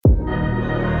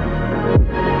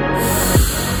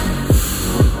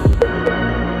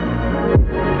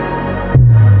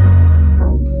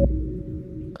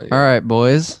right,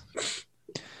 boys.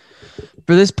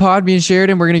 For this pod, me and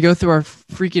Sheridan, we're gonna go through our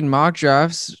freaking mock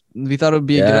drafts. We thought it would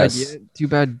be a good Yes. idea. Too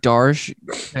bad Darsh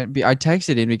can't be. I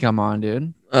texted him to come on,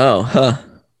 dude, Oh, huh.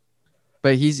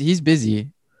 but he's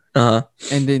busy. Uh-huh.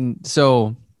 And then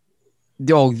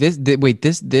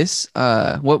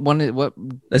what one is what?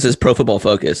 This is Pro Football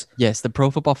Focus. Yes, the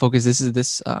Pro Football Focus.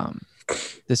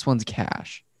 This one's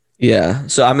cash. Yeah.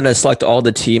 So I'm gonna select all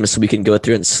the teams so we can go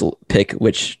through and pick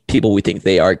which people we think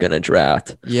they are gonna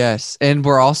draft. Yes, and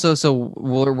we're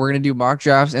gonna do mock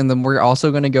drafts, and then we're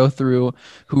also gonna go through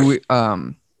who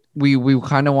we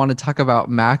kind of want to talk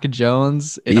about Mac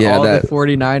Jones and all the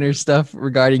 49ers stuff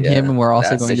regarding him, and we're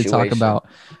also going to talk about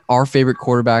our favorite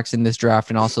quarterbacks in this draft,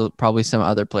 and also probably some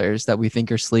other players that we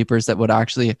think are sleepers that would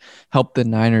actually help the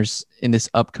Niners in this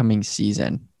upcoming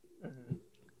season.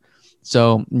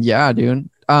 So yeah, dude.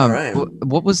 All right.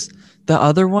 What was the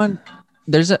other one?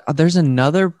 There's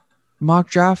another mock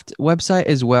draft website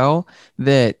as well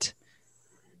that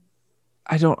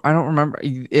I don't remember.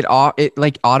 It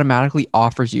like automatically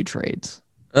offers you trades.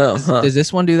 Oh, Does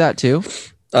this one do that too?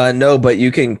 No, but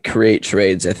you can create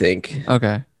trades, I think.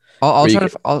 Okay. I'll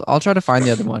try to find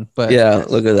the other one, but yeah,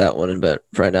 look at that one but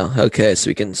right now. Okay, so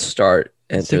we can start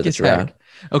and through the draft.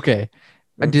 Okay.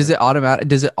 Does it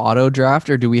auto draft,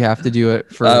 or do we have to do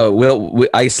it for?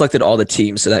 I selected all the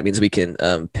teams, so that means we can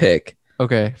pick.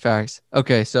 Okay, facts.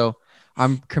 Okay, so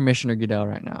I'm Commissioner Goodell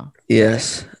right now.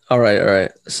 Yes. All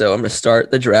right. So I'm gonna start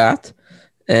the draft,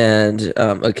 and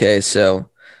okay,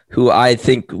 so who I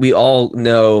think we all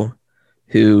know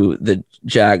who the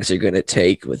Jags are gonna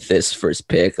take with this first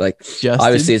pick. Like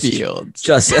Justin Fields.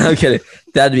 I'm kidding.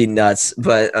 That'd be nuts.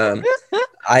 But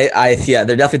they're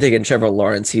definitely taking Trevor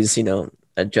Lawrence. He's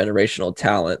a generational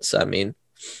talent. So I mean,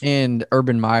 and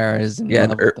Urban Meyer is in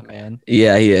love with the man.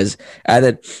 Yeah, he is. And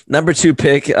then number 2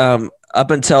 pick,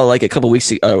 up until like a couple weeks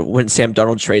ago, when Sam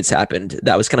Darnold trades happened,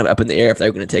 that was kind of up in the air if they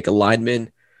were going to take a lineman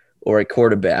or a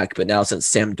quarterback. But now since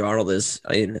Sam Darnold is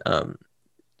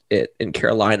in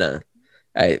Carolina,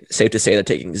 safe to say they're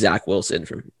taking Zach Wilson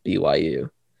from BYU.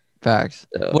 Facts.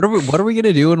 So, what are we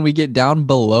gonna do when we get down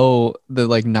below the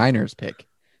Niners pick?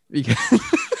 Because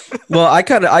well, I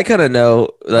kind of know.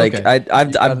 Like okay.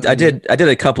 I did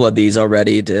a couple of these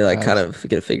already to kind of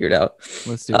get it figured out.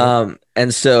 Let's do it.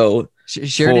 And so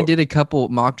Sheridan did a couple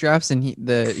mock drafts, and he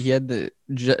had the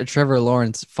Trevor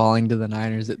Lawrence falling to the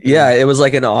Niners. Yeah, it was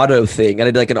like an auto thing. I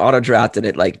did like an auto draft, and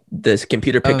it this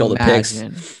computer picked all the picks.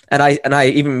 And I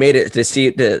even made it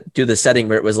to do the setting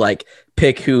where it was like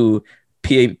pick who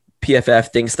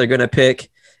PFF thinks they're gonna pick.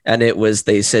 And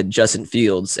they said Justin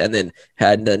Fields, and then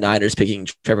had the Niners picking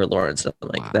Trevor Lawrence. I'm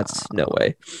like, wow. That's no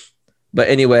way. But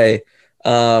anyway,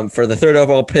 for the 3rd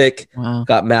overall pick,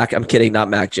 got Mac. I'm kidding, not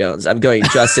Mac Jones. I'm going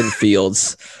Justin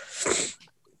Fields.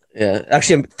 Yeah,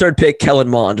 actually, 3rd pick, Kellen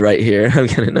Mond right here. I'm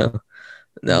gonna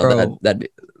no, that'd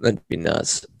be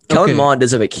nuts. Okay. Kellen Mond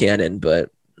is of a cannon, but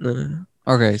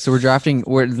okay. So we're drafting.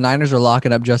 The Niners are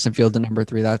locking up Justin Fields at number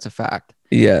 3. That's a fact.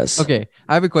 Yes. Okay,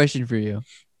 I have a question for you.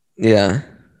 Yeah.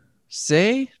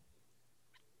 Say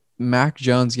Mac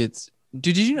Jones gets.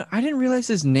 Did you know? I didn't realize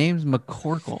his name's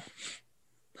McCorkle.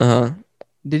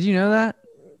 Did you know that?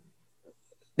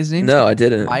 His name's I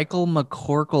didn't. Michael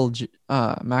McCorkle.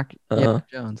 Mac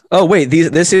Jones. Oh wait,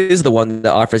 this is the one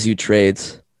that offers you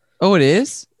trades. Oh, it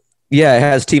is. Yeah, it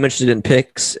has team interested in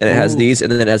picks, and it has these,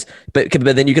 and then it has. But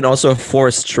then you can also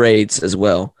force trades as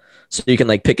well. So you can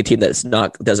pick a team isn't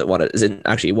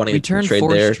actually wanting to trade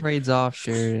there. Force trades off,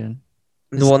 Sheridan.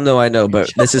 Well, no, I know, but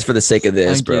this is for the sake of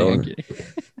this, bro.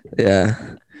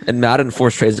 Yeah, and Madden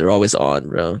force trades are always on,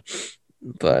 bro.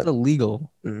 But it's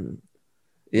illegal.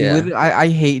 Yeah, I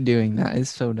hate doing that. It's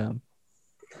so dumb.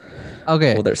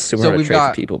 Okay, well, there's super hard to trade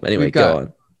for people. But anyway, go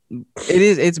on.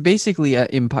 It's basically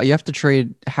you have to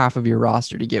trade half of your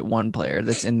roster to get one player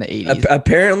that's in the 80s.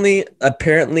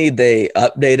 Apparently they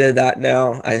updated that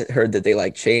now. I heard that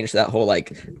they changed that whole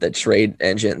the trade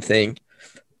engine thing.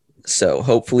 So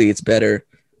hopefully it's better.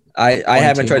 I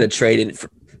haven't tried to trade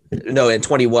in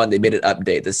 21 they made an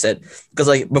update that said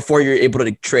because before you're able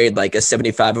to trade a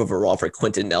 75 overall for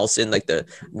Quentin Nelson, the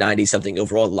 90 something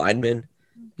overall lineman.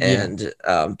 And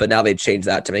but now they changed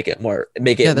that to make it more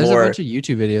there's a bunch of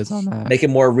YouTube videos on that. Make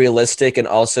it more realistic and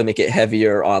also make it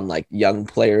heavier on young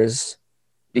players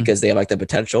because they have the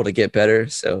potential to get better.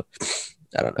 So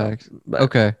I don't know. But.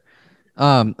 Okay.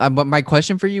 But my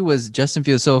question for you was Justin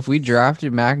Fields. So if we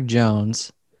drafted Mac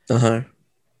Jones, how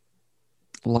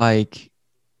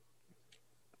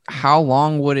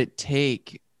long would it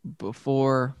take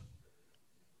before,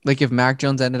 if Mac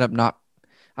Jones ended up not?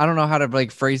 I don't know how to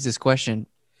phrase this question.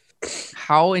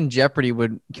 how in jeopardy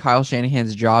would Kyle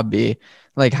Shanahan's job be?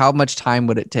 Like, how much time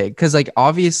would it take? Because, like,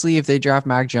 obviously, if they draft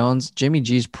Mac Jones, Jimmy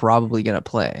G's probably gonna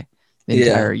play the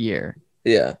entire year.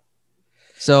 Yeah.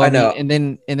 So I know.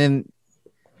 Mean, and then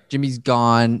Jimmy's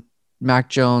gone. Mac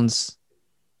Jones.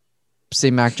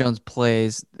 Say Mac Jones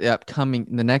plays the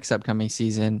next upcoming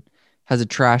season, has a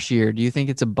trash year. Do you think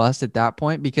it's a bust at that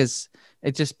point? Because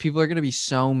it's just people are gonna be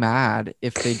so mad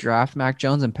if they draft Mac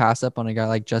Jones and pass up on a guy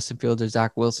like Justin Fields or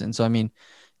Zach Wilson. So I mean.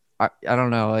 I don't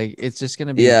know. Like it's just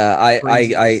gonna be I'm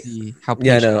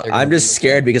just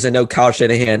scared because I know Kyle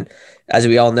Shanahan, as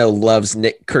we all know, loves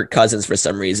Kirk Cousins for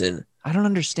some reason. I don't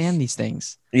understand these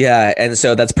things. Yeah, and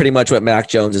so that's pretty much what Mac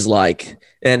Jones is like.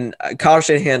 And Kyle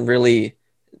Shanahan really,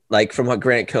 like from what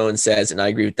Grant Cohn says, and I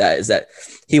agree with that, is that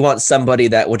he wants somebody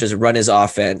that will just run his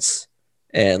offense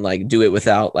and like do it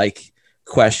without like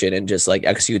question and just like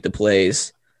execute the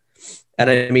plays. And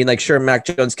I mean, like, sure, Mac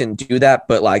Jones can do that,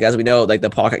 but like as we know, like the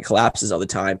pocket collapses all the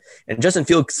time, and Justin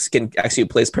Fields can execute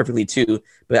plays perfectly too.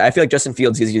 But I feel like Justin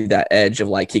Fields gives you that edge of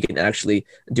like he can actually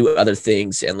do other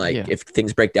things, and like if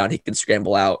things break down, he can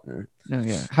scramble out. And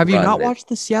have you not watched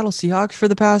the Seattle Seahawks for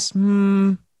the past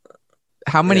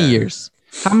how many years?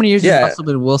 How many years has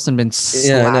Russell Wilson been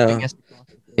slapping us?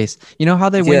 You know how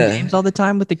they win games all the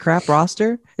time with the crap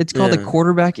roster? It's called a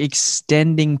quarterback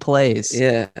extending plays.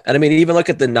 Yeah. And I mean, even look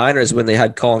at the Niners when they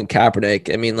had Colin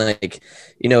Kaepernick. I mean, like,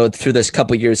 you know, through this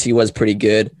couple of years, he was pretty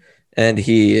good and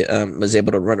he was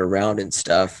able to run around and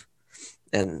stuff.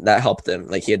 And that helped them.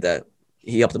 Like he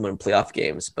helped them win playoff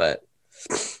games. But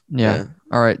yeah.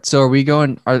 All right. So are we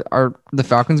going, are the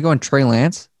Falcons going Trey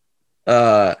Lance?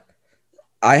 I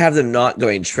have them not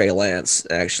going Trey Lance,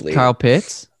 actually. Kyle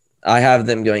Pitts? I have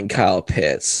them going Kyle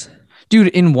Pitts. Dude,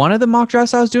 in one of the mock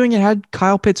drafts I was doing, it had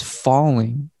Kyle Pitts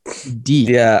falling deep.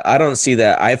 Yeah, I don't see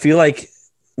that. I feel like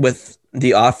with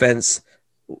the offense,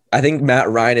 I think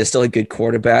Matt Ryan is still a good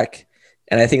quarterback.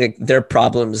 And I think like their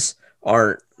problems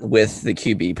aren't with the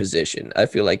QB position. I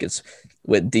feel like it's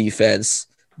with defense.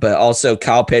 But also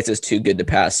Kyle Pitts is too good to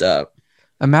pass up.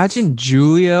 Imagine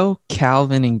Julio,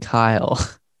 Calvin, and Kyle.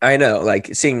 I know,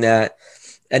 like seeing that.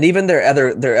 And even their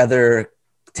other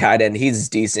tight end, he's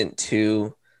decent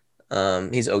too.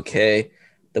 He's okay.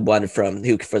 The one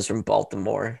who was from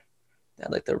Baltimore,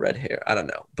 that like the red hair. I don't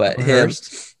know, but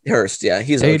Hurst, yeah,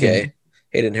 he's okay.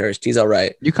 Hayden Hurst, he's all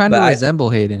right. You kind of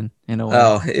resemble Hayden in a way.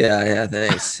 Oh yeah,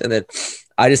 thanks. And then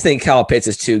I just think Kyle Pitts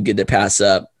is too good to pass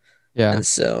up. Yeah, and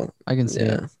so I can see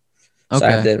it. Okay. So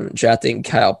I have them drafting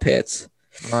Kyle Pitts.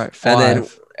 All right,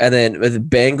 5. And then with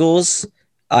Bengals,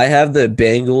 I have the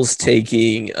Bengals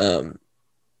taking.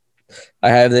 I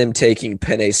have them taking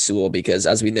Penei Sewell because,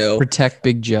 as we know, protect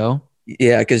Big Joe.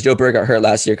 Yeah, because Joe Burrow got hurt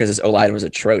last year because his O-line was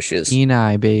atrocious.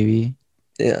 Eni, baby.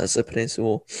 Yeah, so Penei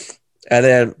Sewell. And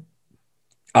then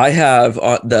I have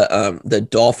the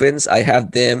Dolphins. I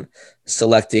have them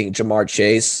selecting Ja'Marr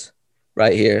Chase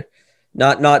right here.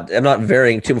 I'm not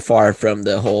varying too far from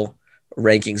the whole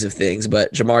rankings of things,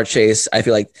 but Ja'Marr Chase, I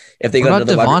feel like if they go to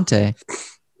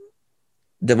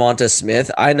Devonta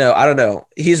Smith, I don't know.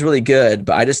 He's really good,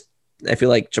 but I feel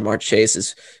like Ja'Marr Chase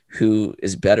is who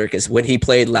is better because when he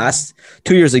played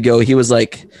 2 years ago, he was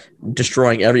like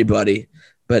destroying everybody.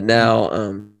 But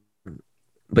now,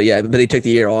 but he took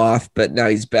the year off. But now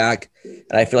he's back,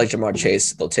 and I feel like Ja'Marr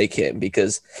Chase, they'll take him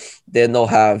because then they'll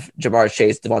have Ja'Marr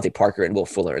Chase, Devontae Parker, and Will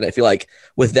Fuller. And I feel like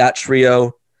with that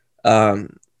trio,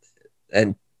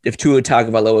 and if Tua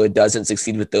Tagovailoa doesn't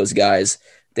succeed with those guys,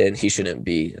 then he shouldn't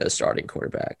be a starting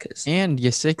quarterback. And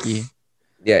Gesicki.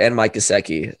 Yeah, and Mike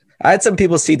Gesicki. I had some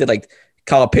people see that like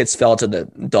Kyle Pitts fell to the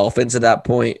Dolphins at that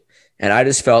point, and I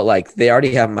just felt like they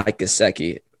already have Mike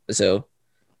Gesicki, so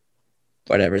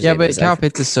whatever. Yeah, but Kyle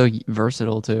Pitts is so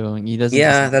versatile too. He doesn't.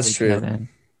 Yeah, that's true.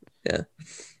 Yeah.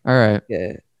 All right.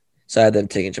 Yeah. So I had them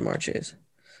taking Ja'Marr Chase,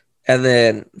 and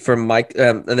then for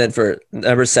for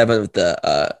number 7 with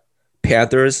the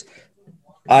Panthers,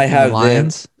 I have the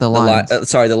Lions. The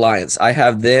Lions. I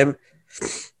have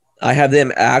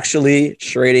them actually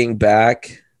trading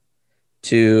back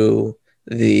to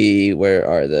where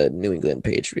are the New England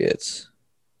Patriots?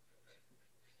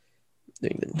 New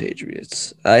England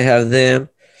Patriots. I have them.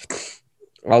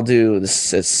 I'll do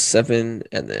this at 7,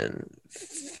 and then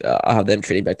I'll have them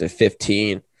trading back to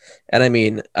 15. And I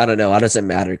mean, I don't know. It doesn't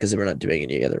matter because we're not doing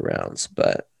any other rounds,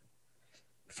 but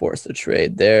force the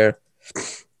trade there.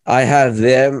 I have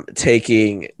them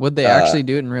taking. Would they actually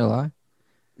do it in real life?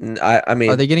 I mean,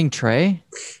 are they getting Trey?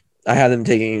 I have them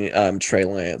taking Trey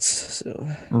Lance. So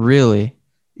really,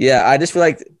 yeah. I just feel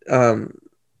like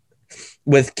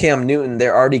with Cam Newton,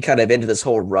 they're already kind of into this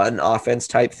whole run offense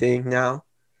type thing now.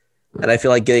 And I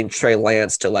feel like getting Trey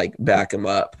Lance to like back him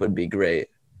up would be great.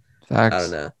 Facts. I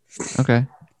don't know. Okay.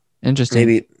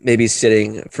 Interesting. Maybe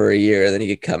sitting for a year and then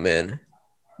he could come in.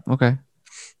 Okay.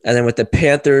 And then with the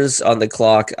Panthers on the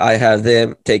clock, I have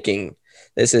them taking.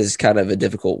 This is kind of a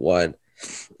difficult one,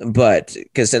 but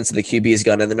because since the QB is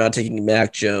gone and they're not taking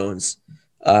Mac Jones,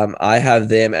 I have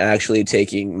them actually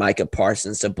taking Micah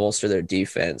Parsons to bolster their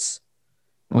defense.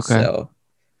 Okay. So,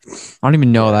 I don't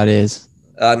even know who that is.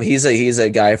 He's a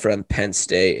guy from Penn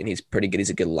State and he's pretty good. He's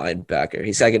a good linebacker.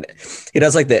 He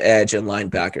does like the edge and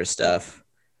linebacker stuff.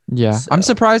 Yeah, so. I'm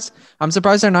surprised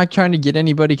they're not trying to get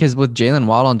anybody because with Jalen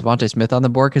Waddle and Devontae Smith on the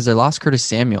board because they lost Curtis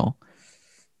Samuel.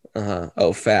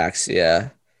 Oh, facts. Yeah,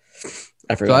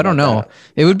 I forgot. So I don't know. That.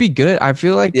 It would be good. I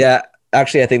feel like. Yeah,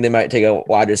 actually, I think they might take a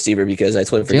wide receiver because I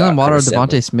totally forgot. Jalen Waddle or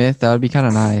Devontae Smith. That would be kind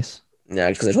of nice. Yeah,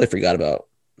 because I totally forgot about.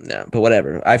 No, but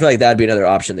whatever. I feel like that'd be another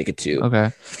option they could do.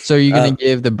 Okay, so you're gonna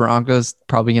give the Broncos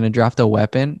probably gonna draft a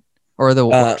weapon, or the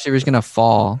wide receiver's gonna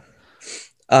fall.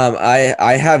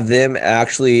 I have them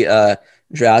actually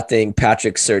drafting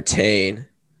Patrick Surtain.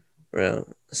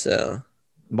 So.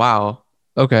 Wow.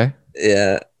 Okay.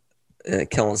 Yeah.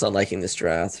 Kellen's not liking this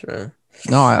draft. Right?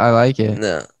 No, I like it.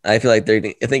 No, I feel like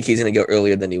I think he's gonna go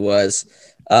earlier than he was.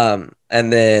 And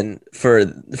then for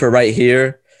right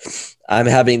here, I'm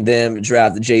having them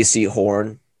draft J.C.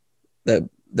 Horn, the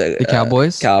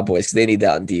Cowboys. Cowboys, because they need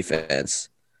that on defense.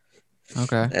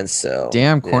 Okay. And so.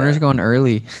 Damn, corner's going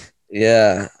early.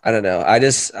 Yeah, I don't know.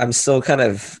 I'm still kind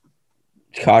of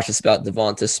cautious about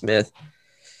Devonta Smith.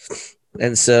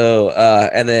 And so,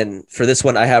 and then for this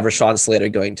one, I have Rashawn Slater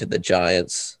going to the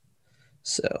Giants.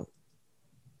 So.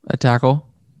 A tackle?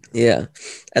 Yeah.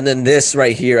 And then this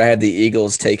right here, I have the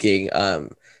Eagles taking, I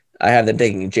have them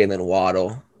taking Jalen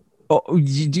Waddle. Oh,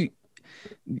 you do?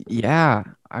 Yeah.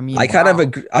 I mean, I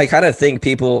kind of think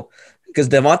people, because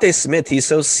Devontae Smith, he's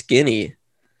so skinny.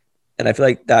 And I feel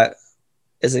like that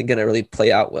isn't going to really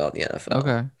play out well in the NFL.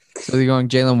 Okay. So they're going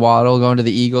Jalen Waddle, going to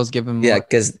the Eagles, give him. Yeah,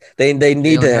 because they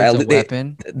need they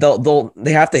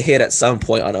have to hit at some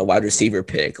point on a wide receiver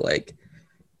pick. Like,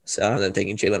 so I'm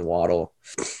taking Jalen Waddle.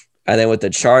 And then with the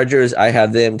Chargers, I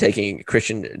have them taking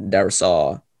Christian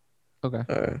Darrisaw.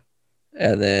 Okay.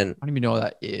 And then. I don't even know what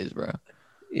that is, bro.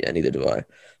 Yeah, neither do I.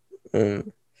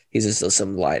 He's just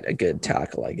a good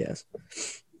tackle, I guess.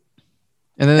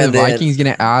 And then the Vikings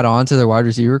going to add on to their wide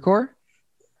receiver core?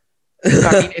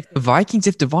 I mean, if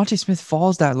Devontae Smith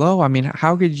falls that low, I mean,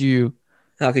 how could you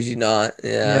not?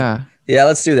 Yeah.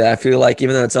 Let's do that. I feel like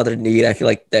even though it's not their need, I feel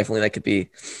like definitely that could be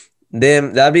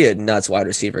them. That'd be a nuts wide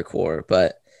receiver core.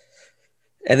 But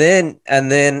and then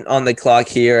on the clock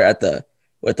here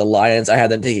with the Lions, I had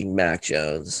them taking Mac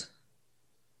Jones.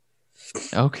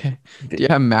 Okay. Do you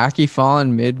have Mackey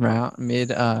falling mid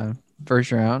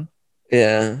first round?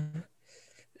 Yeah.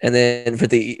 And then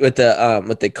with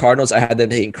the Cardinals, I had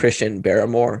them taking Christian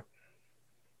Barmore.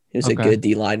 He's a good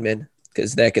D lineman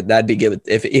because that'd be good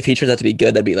if he turns out to be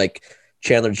good. That'd be like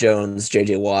Chandler Jones,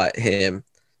 JJ Watt, him,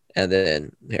 and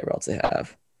then whoever else they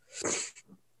have.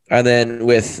 And then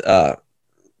with the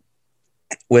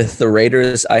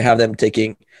Raiders, I have them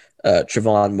taking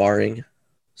Trevon Moehrig.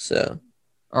 So.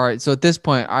 All right. So at this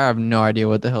point, I have no idea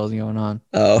what the hell is going on.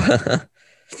 Oh.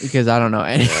 Because I don't know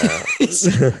anything.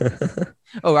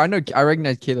 Oh, I know. I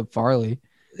recognize Caleb Farley.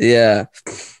 Yeah,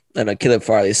 I know Caleb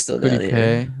Farley's still down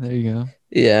here. There you go.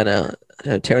 Yeah, no.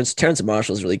 Terrence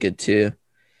Marshall's really good too.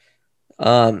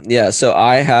 Yeah. So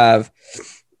I have.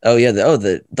 Oh yeah.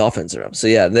 The Dolphins are up. So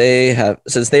yeah, they have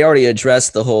since they already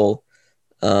addressed the whole.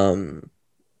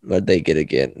 What they get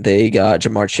again? They got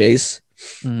Jamar Chase.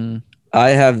 Mm-hmm. I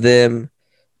have them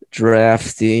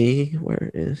drafting. Where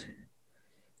is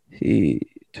he?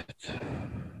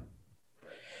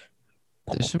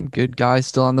 There's some good guys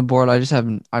still on the board.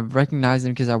 I've recognized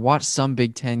them because I watched some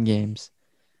Big Ten games,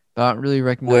 but I don't really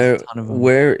recognize a ton of them.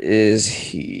 Where is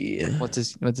he? What's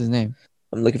his name?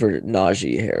 I'm looking for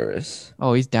Najee Harris.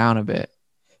 Oh, he's down a bit.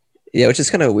 Yeah, which is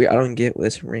kind of weird. I don't get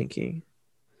this ranking.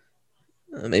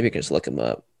 Maybe I can just look him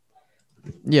up.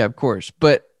 Yeah, of course.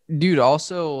 But dude,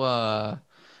 also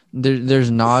there's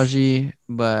Najee,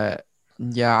 but.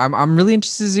 Yeah, I'm really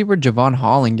interested to see where Javon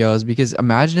Holland goes because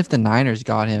imagine if the Niners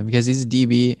got him because he's a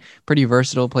DB, pretty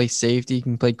versatile, plays safety,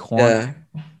 can play corner.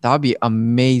 Yeah. That would be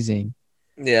amazing.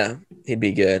 Yeah, he'd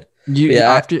be good.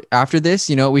 After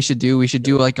this, you know what we should do? We should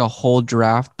do like a whole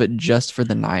draft, but just for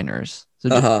the Niners.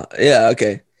 So yeah,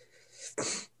 okay.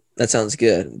 That sounds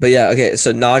good. But yeah, okay.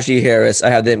 So Najee Harris, I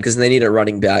have them because they need a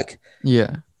running back.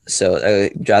 Yeah. So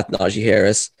draft Najee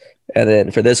Harris. And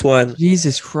then for this one,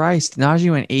 Jesus Christ,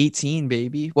 Najee went 18,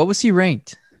 baby. What was he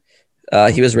ranked?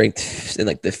 He was ranked in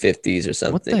like the 50s or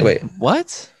something.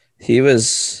 What? He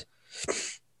was.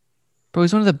 Bro,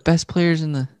 he's one of the best players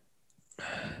in the.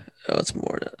 Oh, it's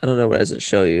more. I don't know why it doesn't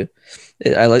show you.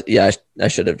 I like. Yeah, I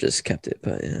should have just kept it,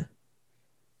 but yeah.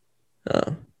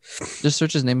 Oh. Just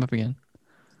search his name up again.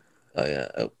 Oh yeah.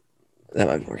 Oh, that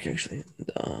might work actually.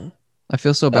 I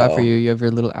feel so bad for you. You have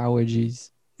your little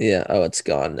allergies. Yeah. Oh, it's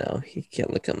gone now. You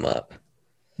can't look him up.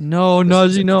 No,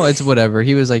 Najee, no. It's whatever.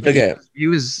 He was like, okay. He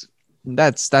was.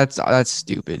 That's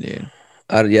stupid, dude.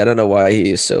 I don't know why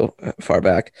he's so far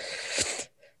back.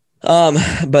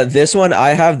 But this one, I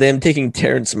have them taking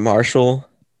Terrence Marshall.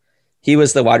 He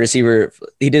was the wide receiver.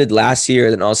 He did it last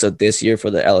year and also this year for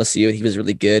the LSU. He was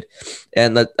really good.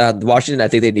 And Washington, I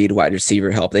think they need wide receiver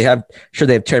help. They have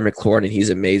Terry McLaurin, and he's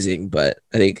amazing. But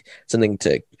I think something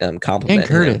to compliment and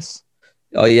Curtis.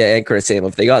 Him. Oh yeah, and Curtis Samuel.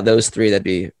 If they got those three, that'd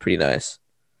be pretty nice.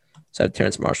 So I have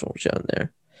Terrence Marshall shown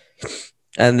there.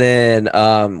 And then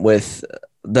with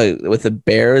the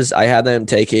Bears, I had them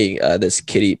taking this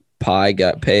Kitty Pie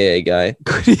guy.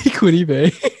 Quiddy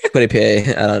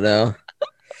Pay. I don't know.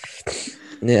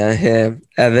 Yeah, him.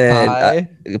 And then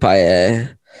Pie.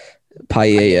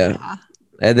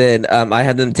 And then I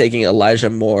had them taking Elijah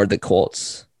Moore, the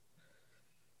Colts.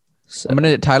 So. I'm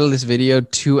gonna title this video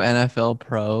 "2 NFL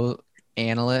Pro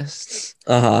Analysts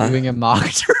Doing a Mock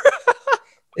Draft."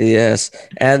 Yes,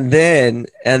 and then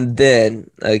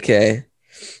okay,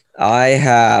 I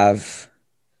have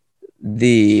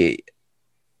the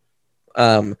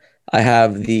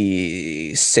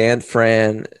San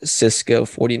Francisco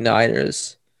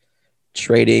 49ers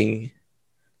trading.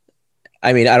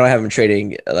 I mean, I don't have them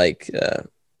trading like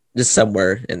just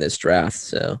somewhere in this draft.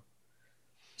 So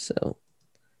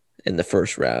in the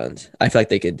first round, I feel like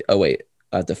they could. Oh wait,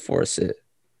 I have to force it.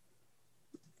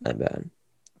 My bad.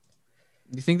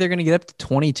 You think they're gonna get up to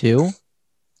 22?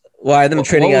 Well, I them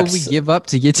trading up. What would we give up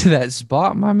to get to that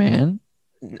spot, my man?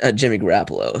 Jimmy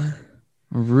Garoppolo.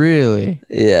 Really?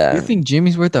 Yeah. You think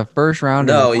Jimmy's worth a first round?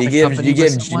 No, you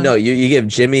give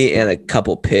Jimmy and a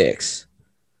couple picks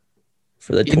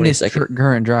for the 22nd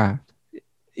current draft.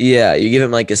 Yeah, you give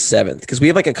him like a 7th because we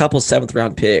have like a couple 7th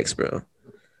round picks, bro.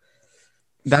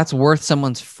 That's worth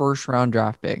someone's first round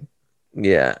draft pick.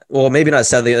 Yeah. Well, maybe not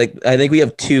 7th. Like I think we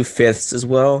have 2 5ths as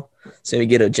well. So we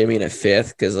get a Jimmy and a 5th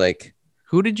because like.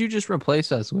 Who did you just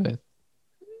replace us with?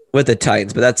 With the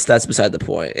Titans, but that's beside the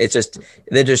point. It's just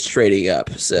they're just trading up.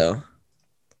 So.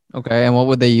 Okay, and what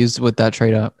would they use with that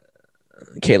trade up?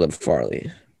 Caleb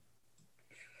Farley.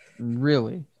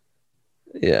 Really?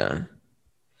 Yeah.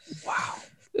 Wow.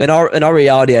 In our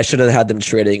reality, I should have had them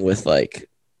trading with like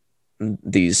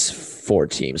these 4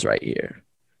 teams right here.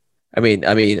 I mean,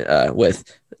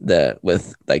 with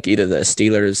like either the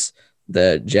Steelers,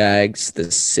 the Jags,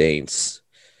 the Saints,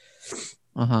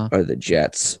 or the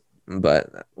Jets.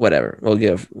 But whatever, we'll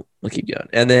keep going.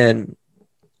 And then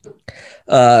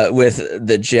with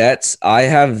the Jets, I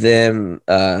have them.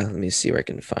 Let me see where I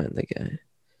can find the guy.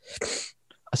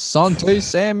 Asante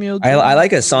Samuel. I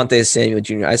like Asante Samuel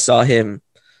Jr. I saw him.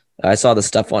 I saw the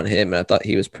stuff on him, and I thought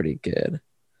he was pretty good.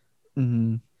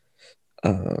 Mm-hmm.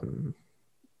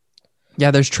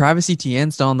 Yeah, there's Travis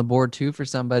Etienne still on the board too for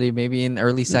somebody maybe in the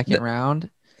early second round.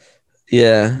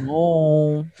 Yeah.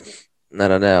 Oh. I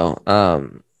don't know.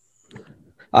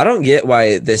 I don't get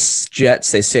why this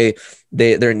Jets, they say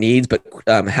their needs, but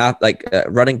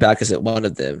running back isn't one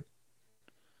of them.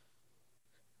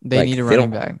 They need a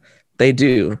running back. They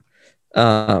do.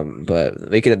 But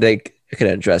they could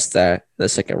address that in the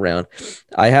second round.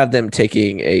 I have them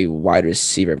taking a wide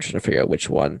receiver. I'm trying to figure out which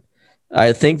one.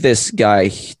 I think this guy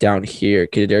down here,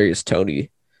 Kadarius Toney.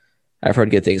 I've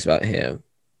heard good things about him.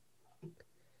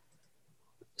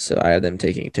 So I have them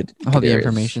taking to all the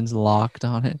information's locked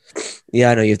on it. Yeah,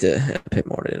 I know you have to pay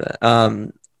more to that.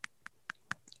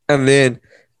 And then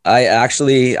I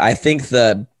think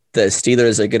the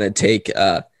Steelers are gonna take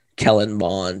Kellen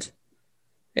Mond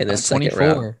in the second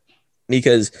round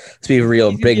because to be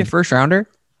real, big be a first rounder.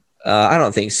 I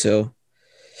don't think so.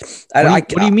 What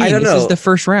do you mean? This is the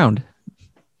first round.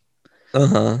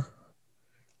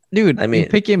 Dude, I mean, you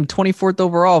pick him 24th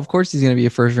overall. Of course, he's going to be a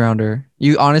first rounder.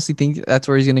 You honestly think that's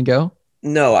where he's going to go?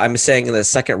 No, I'm saying in the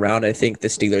second round, I think the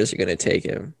Steelers are going to take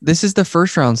him. This is the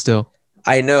first round still.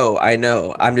 I know.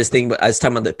 I'm just thinking, I was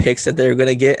talking about the picks that they're going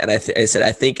to get. And I said,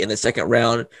 I think in the second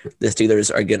round, the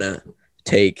Steelers are going to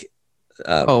take.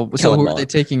 So who are they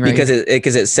taking right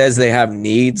because it says they have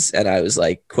needs. And I was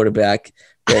like, quarterback,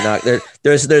 they're not,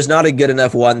 there's not a good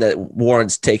enough one that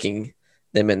warrants taking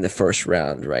them in the first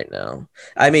round right now.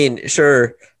 I mean,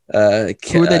 sure. Who are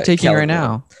they taking right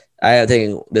now? I am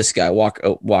taking this guy,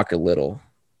 Walker Little.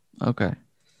 Okay.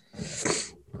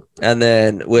 And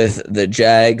then with the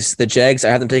Jags, I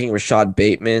have them taking Rashad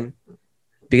Bateman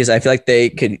because I feel like they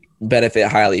could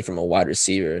benefit highly from a wide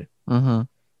receiver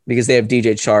because they have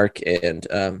DJ Chark and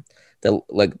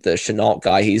the Chenault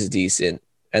guy. He's decent.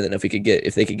 And then if they could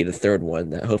get a third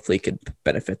one that hopefully could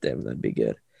benefit them, that'd be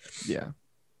good. Yeah.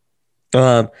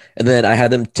 And then I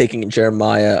had them taking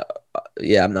Jeremiah.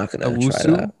 Yeah, I'm not gonna try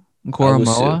that.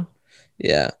 Koromoa.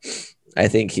 Yeah, I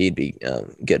think he'd be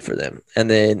good for them. And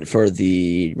then for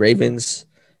the Ravens,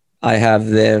 I have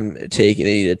them taking.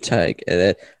 They need to take.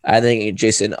 And I think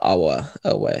Jason Awa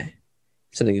away,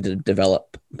 something to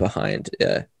develop behind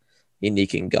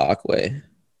Unique Ngakoue.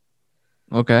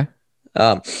 Okay.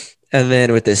 And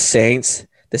then with the Saints,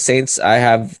 I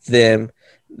have them.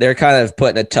 They're kind of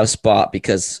put in a tough spot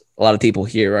because a lot of people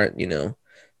here aren't,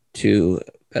 too.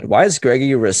 Why is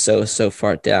Gregory Rousseau so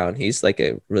far down? He's like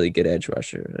a really good edge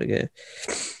rusher. Okay.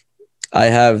 I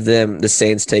have the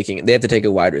Saints they have to take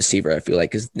a wide receiver, I feel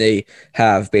like, because they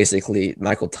have basically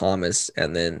Michael Thomas,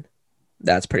 and then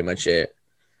that's pretty much it.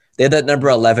 They have that number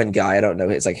 11 guy. I don't know.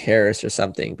 It's like Harris or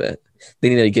something, but they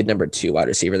need a good number 2 wide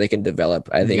receiver they can develop.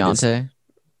 I think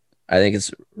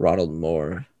it's Ronald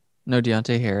Moore. No,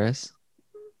 Deontay Harris.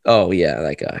 Oh, yeah,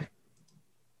 that guy.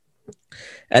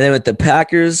 And then with the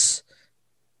Packers,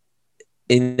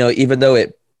 even though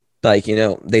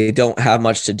they don't have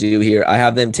much to do here, I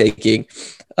have them taking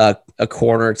a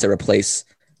corner to replace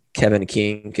Kevin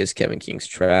King because Kevin King's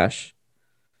trash.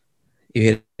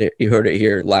 You heard it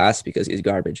here last because he's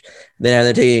garbage. Then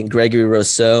they're taking Gregory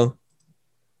Rousseau.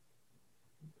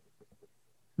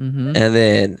 And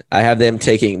then I have them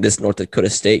taking this North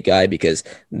Dakota State guy because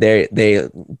they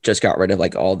just got rid of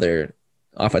like all their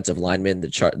offensive linemen,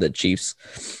 the Chiefs.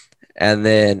 And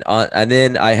then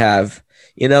I have,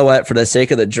 for the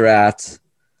sake of the draft,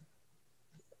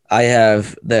 I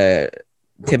have the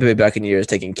Tampa Bay Buccaneers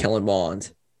taking Kellen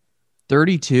Mond.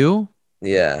 32?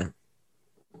 Yeah.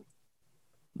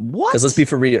 What? Because let's be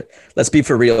for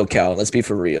real, Cal. Let's be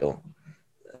for real.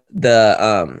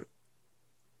 The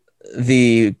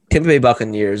Tampa Bay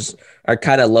Buccaneers are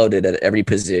kind of loaded at every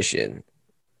position.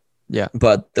 Yeah.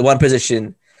 But the one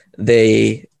position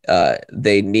they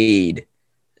need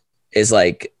is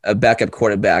like a backup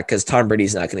quarterback because Tom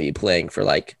Brady's not going to be playing for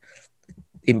like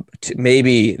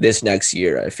maybe this next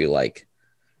year, I feel like.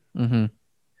 Mm-hmm.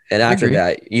 And after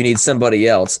that, you need somebody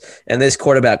else. And this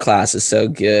quarterback class is so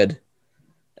good.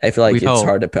 I feel like it's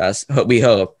hard to pass. We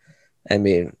hope. I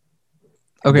mean,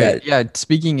 okay. Yeah.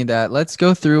 Speaking of that, let's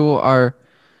go through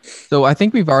so I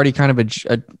think we've already kind of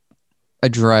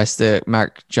addressed the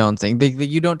Mac Jones thing.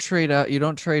 You don't trade up. You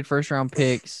don't trade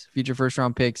future first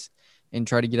round picks, and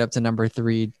try to get up to number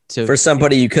 3 for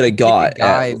somebody you could have got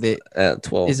at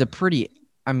 12 is a pretty.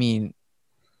 I mean,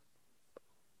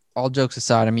 all jokes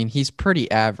aside, I mean he's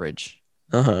pretty average.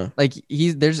 Like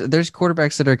there's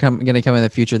quarterbacks that are going to come in the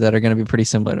future that are going to be pretty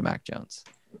similar to Mac Jones.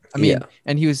 I mean,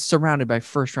 and he was surrounded by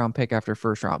first round pick after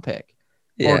first round pick,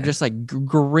 or just like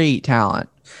great talent.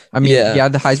 I mean,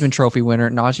 the Heisman Trophy winner,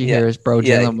 Najee Harris,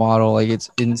 Jalen Waddle, like it's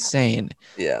insane.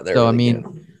 Yeah, so really I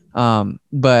mean,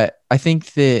 but I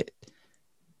think that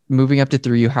moving up to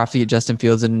 3, you have to get Justin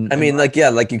Fields, and I mean, like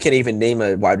you can't even name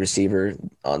a wide receiver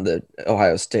on the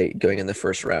Ohio State going in the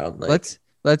first round. Like,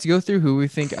 let's go through who we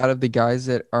think out of the guys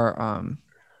that are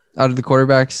out of the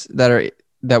quarterbacks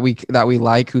that we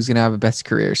like, who's gonna have a best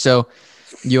career. So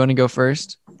you want to go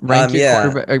first? Rank your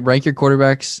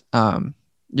quarterbacks,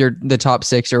 the top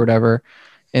 6 or whatever,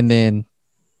 and then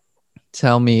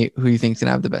tell me who you think's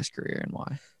gonna have the best career and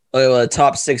why. Okay, well, the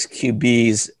top 6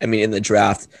 QBs, I mean, in the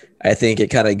draft, I think it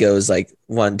kind of goes like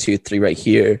 1, 2, 3 right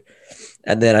here.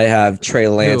 And then I have Trey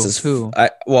Lance. Who? I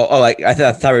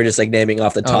thought we were just like naming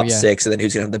off the top 6 and then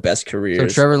who's going to have the best careers. So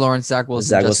Trevor Lawrence, Zach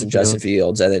Wilson, Justin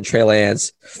Fields, and then Trey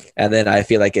Lance. And then I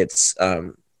feel like it's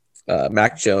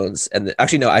Mac Jones. And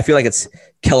actually, no, I feel like it's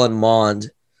Kellen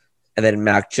Mond and then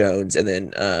Mac Jones and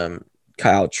then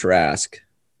Kyle Trask.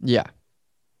 Yeah.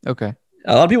 Okay.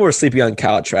 A lot of people were sleeping on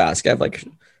Kyle Trask. I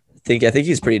think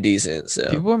he's pretty decent. So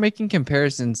people are making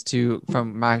comparisons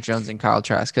from Mac Jones and Kyle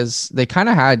Trask because they kind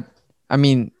of had. I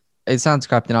mean, it sounds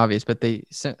Captain Obvious, but they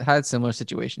had similar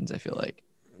situations. I feel like.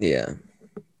 Yeah.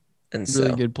 And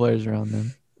really good players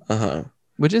around them.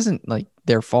 Which isn't like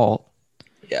their fault.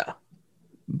 Yeah.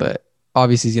 But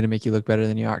obviously, he's gonna make you look better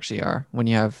than you actually are when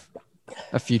you have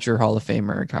a future Hall of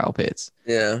Famer, Kyle Pitts.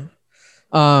 Yeah.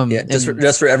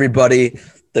 Just for everybody,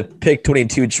 the pick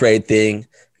 22 trade thing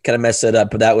kind of messed it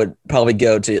up, but that would probably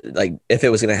go to like if it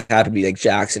was going to happen, be like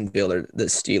Jacksonville or the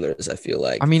Steelers. I feel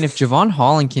like. I mean, if Javon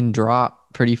Holland can drop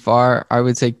pretty far. I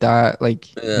would take that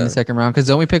like in the second round because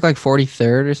don't we pick like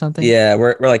 43rd or something? Yeah,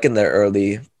 we're like in the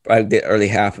early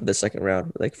half of the second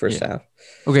round, like first half.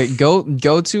 Okay,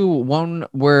 go to one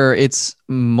where it's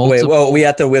multiple. Wait, well, we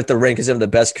have to rank some of the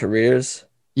best careers.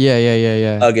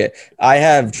 Yeah. Okay,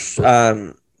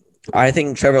 I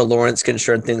think Trevor Lawrence can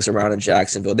turn things around in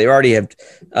Jacksonville. They already have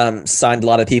signed a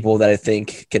lot of people that I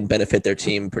think can benefit their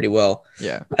team pretty well.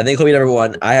 Yeah, I think he'll be number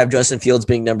one. I have Justin Fields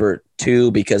being number two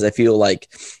because I feel like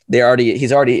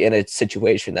he's already in a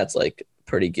situation that's like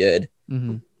pretty good.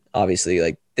 Mm-hmm. Obviously,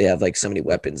 like they have like so many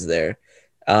weapons there.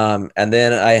 And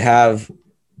then I have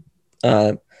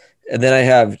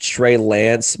Trey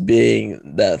Lance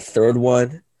being the third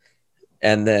one.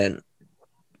 And then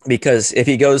because if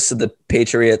he goes to the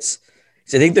Patriots,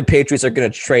 so I think the Patriots are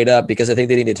going to trade up because I think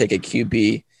they need to take a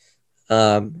QB.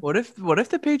 What if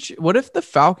the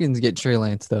Falcons get Trey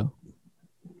Lance though?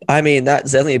 I mean,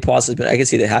 that's definitely a possibility, but I can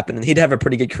see that happen. And he'd have a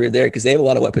pretty good career there because they have a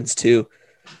lot of weapons too.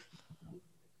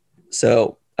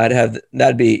 So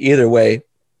that'd be either way.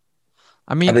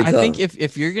 I mean, I think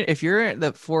if you're at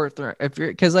the fourth,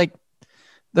 because like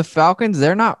the Falcons,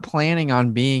 they're not planning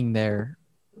on being there.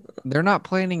 They're not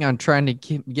planning on trying to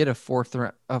get a fourth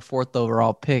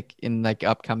overall pick in like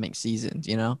upcoming seasons,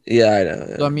 you know? Yeah, I know.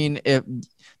 Yeah. So I mean,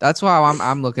 that's why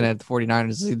I'm looking at the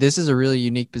 49ers. This is a really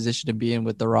unique position to be in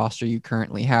with the roster you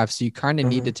currently have. So you kind of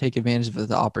need to take advantage of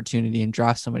the opportunity and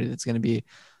draft somebody that's going to be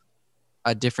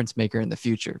a difference maker in the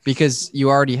future because you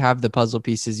already have the puzzle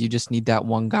pieces. You just need that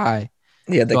one guy.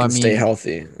 Yeah, that can stay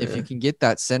healthy. If you can get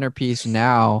that centerpiece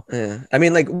now. Yeah. I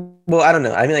mean, like, well, I don't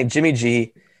know. I mean, like Jimmy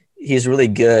G, he's really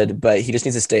good, but he just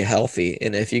needs to stay healthy.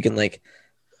 And if you can, like,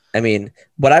 I mean,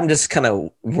 what I'm just kind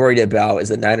of worried about is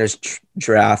the Niners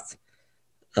draft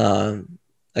a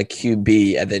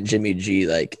QB and then Jimmy G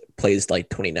like plays like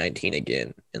 2019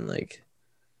 again and like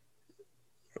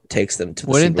takes them to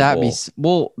the Wouldn't Super that Bowl. Be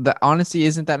well? That honestly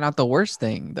isn't that not the worst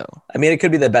thing though? I mean, it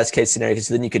could be the best case scenario because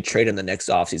then you could trade him the next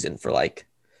offseason for like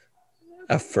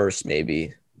a first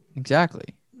maybe.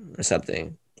 Exactly. Or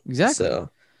something. Exactly. So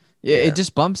yeah, it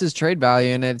just bumps his trade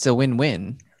value and it's a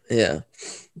win-win. Yeah.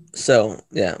 So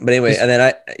yeah, but anyway, and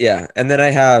then I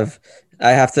have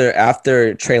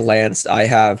after Trey Lance, I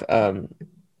have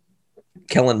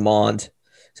Kellen Mond.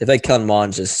 So I feel like Kellen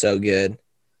Mond's just so good.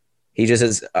 He just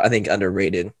is, I think,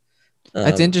 underrated.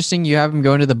 That's interesting. You have him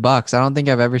going to the Bucks. I don't think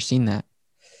I've ever seen that.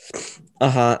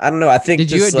 I don't know. I think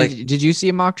did you see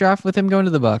a mock draft with him going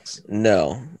to the Bucks?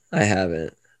 No, I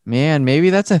haven't. Man,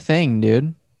 maybe that's a thing,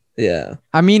 dude. Yeah.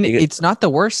 I mean, it's not the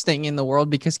worst thing in the world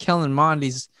because Kellen Mond,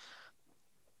 he's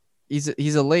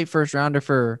a late first rounder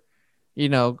for, you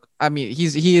know, I mean,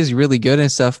 he is really good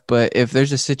and stuff, but if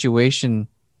there's a situation,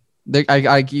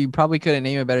 you probably couldn't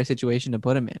name a better situation to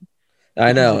put him in.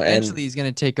 I know. Eventually, he's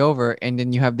going to take over, and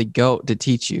then you have the GOAT to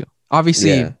teach you.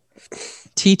 Obviously,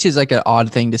 teach is like an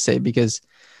odd thing to say because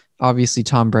obviously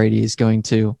Tom Brady is going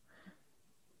to,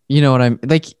 you know what I'm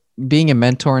like, being a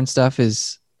mentor and stuff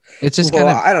is, it's just kind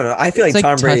of, I don't know. I feel like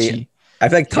Tom Brady,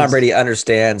 Brady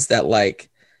understands that like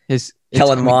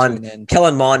Kellen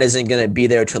Mond isn't going to be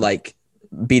there to like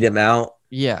beat him out.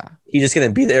 Yeah. He's just going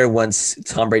to be there once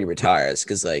Tom Brady retires.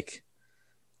 Cause like,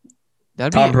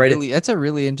 that's a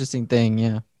really interesting thing.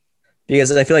 Yeah.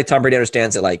 Because I feel like Tom Brady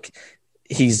understands that like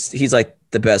he's like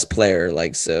the best player.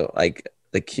 Like, so like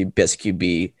the best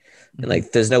QB and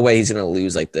like, there's no way he's going to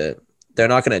lose. Like they're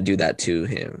not going to do that to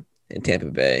him in Tampa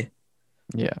Bay.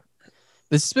 Yeah.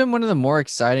 This has been one of the more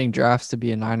exciting drafts to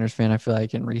be a Niners fan, I feel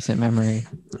like, in recent memory.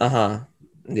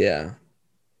 Yeah.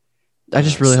 I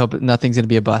just really hope nothing's going to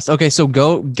be a bust. Okay, so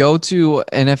go to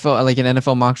NFL, like an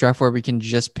NFL mock draft where we can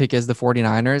just pick as the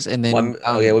 49ers and then...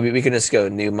 we can just go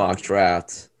new mock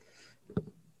draft.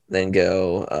 Then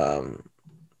go...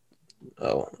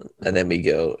 and then we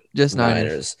go just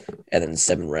Niners. And then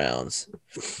 7 rounds.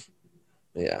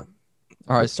 Yeah.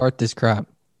 All right, start this crap.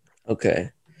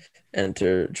 Okay.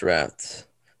 Enter draft.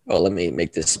 Oh, let me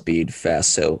make this speed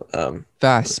fast. So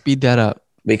fast, speed that up.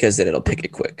 Because then it'll pick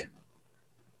it quick.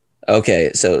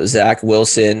 Okay, so Zach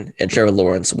Wilson and Trevor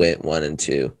Lawrence went 1 and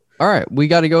 2. All right, we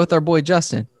got to go with our boy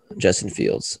Justin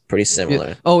Fields. Pretty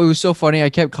similar. Oh, it was so funny. I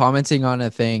kept commenting on a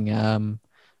thing.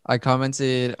 I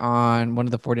commented on one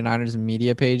of the 49ers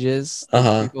media pages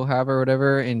that people have or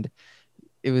whatever, and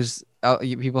it was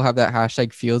people have that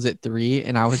hashtag Fields at 3,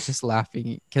 and I was just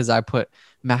laughing because I put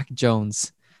Mac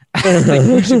Jones. Like,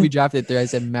 who should we draft at 3? I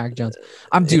said Mac Jones.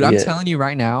 I'm telling you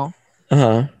right now.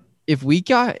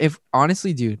 If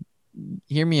honestly, dude,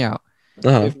 hear me out.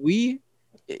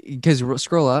 Because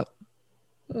scroll up.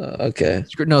 Okay.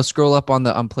 Scroll up on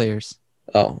the players.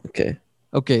 Oh, okay.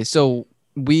 Okay, so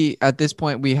we at this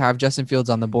point we have Justin Fields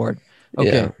on the board. Okay.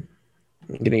 Yeah.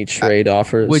 Get any trade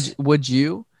offers? Would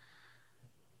you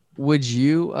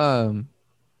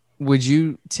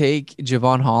take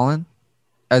Javon Holland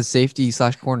as safety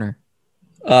 / corner?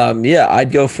 Yeah,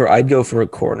 I'd go for a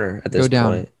corner at this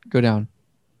point. Go down.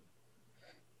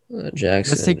 Let's take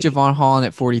Jackson. Javon Holland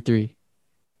at 43.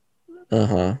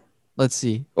 Uh-huh. Let's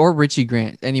see. Or Richie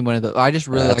Grant, any one of those. I just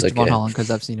really like That's Javon okay. Holland because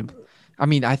I've seen him. I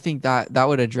mean, I think that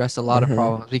would address a lot of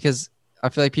problems because I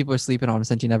feel like people are sleeping on him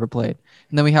since he never played.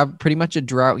 And then we have pretty much a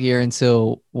drought here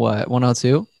until what,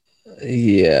 102?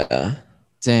 Yeah.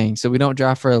 Dang. So we don't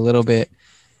draft for a little bit.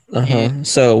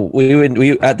 So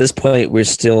we at this point we're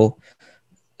still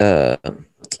I don't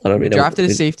know. Drafted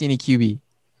a safety and a QB.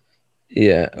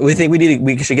 Yeah. We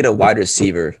should get a wide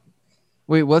receiver.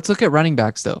 Wait, let's look at running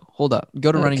backs though. Hold up.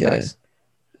 Go to running backs.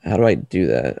 How do I do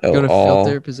that? Oh, go to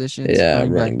filter positions. Yeah,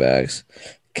 running backs.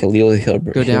 Khalil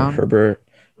Herbert. Go down. Herbert.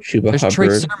 Chuba There's Hubbard. Trey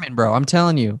Sermon, bro. I'm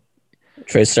telling you.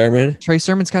 Trey Sermon? Trey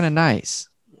Sermon's kind of nice.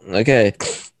 Okay.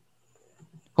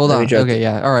 Hold on. Okay,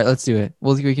 yeah. All right, let's do it.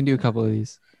 We can do a couple of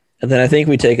these. And then I think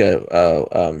we take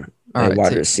a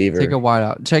wide receiver. Take a wide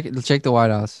out. Check the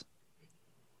wide outs.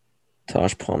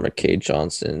 Tosh Palmer, Cade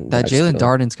Johnson. That Jalen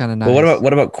Darden's kind of nice. But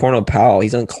what about Cornell Powell?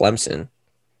 He's on Clemson.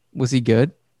 Was he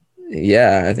good?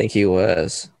 Yeah, I think he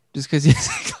was. Just because he's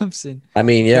at Clemson. I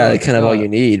mean, yeah, that's kind of all you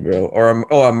need, bro. Or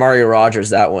Amari Rogers,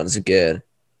 that one's good.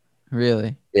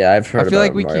 Really? Yeah, I've heard. I feel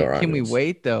like we can we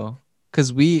wait though?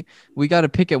 Because we got to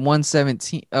pick at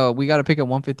 117. We got to pick at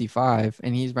 155,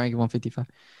 and he's ranking 155.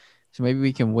 So maybe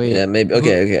we can wait. Yeah, maybe.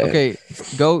 Okay.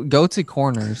 Go to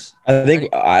corners.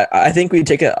 I think we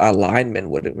take a lineman,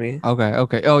 wouldn't we?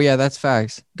 Okay. Oh yeah, that's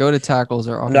facts. Go to tackles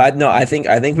or no. I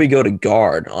think we go to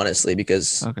guard, honestly,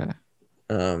 because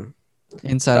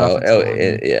inside.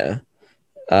 Yeah.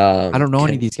 I don't know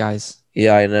any of these guys.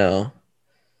 Yeah, I know.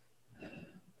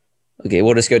 Okay,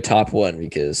 we'll just go top one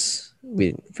because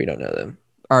we don't know them.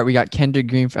 All right, we got Kendrick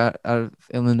Green out of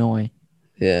Illinois.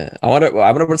 Yeah, I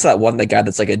wonder what's that one, the guy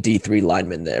that's like a D3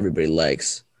 lineman that everybody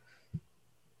likes.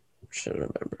 Should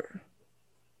remember.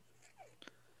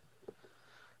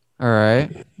 All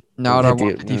right, now at our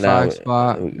 155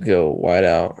 spot, we go wide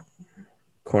out.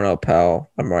 Cornell Powell,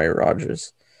 Amari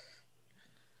Rogers.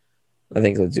 I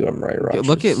think let's do Amari Rogers.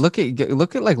 Look at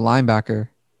like linebacker.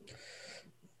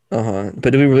 But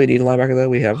do we really need a linebacker though?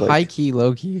 We have like high key,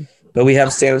 low key. But we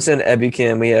have Samson,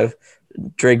 Ebukam, we have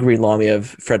Dre Greenlaw, we have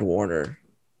Fred Warner.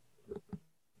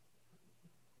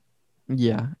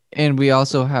 Yeah, and we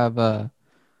also have well,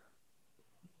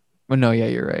 no, yeah,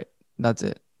 you're right. That's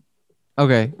it.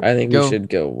 Okay, I think we should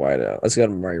go wide out. Let's go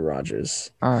to Amari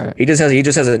Rogers. All right. He just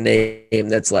has a name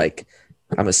that's like,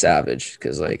 I'm a savage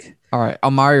because like. All right,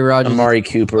 Amari Rogers. Amari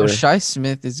Cooper. Shai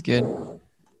Smith is good.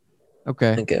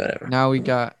 Okay. Okay, whatever. Now we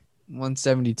got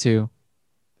 172.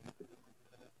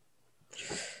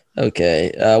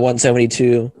 Okay,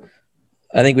 172.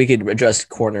 I think we could address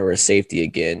corner or safety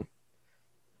again.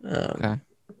 Okay.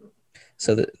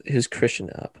 So who's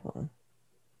Christian up?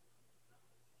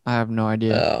 I have no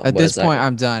idea. At this point,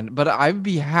 I'm done. But I'd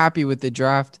be happy with the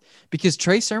draft because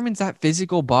Trey Sermon's that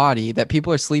physical body that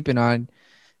people are sleeping on.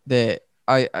 That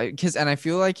I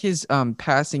feel like his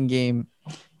passing game,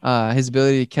 his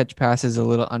ability to catch passes is a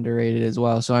little underrated as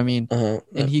well. So I mean,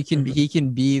 and he can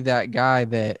be that guy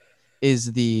that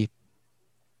is he's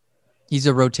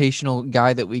a rotational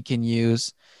guy that we can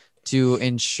use to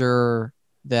ensure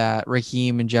that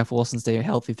Raheem and Jeff Wilson stay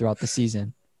healthy throughout the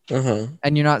season.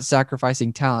 And you're not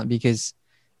sacrificing talent because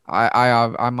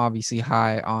I'm obviously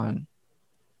high on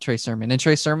Trey Sermon. And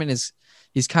Trey Sermon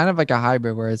he's kind of like a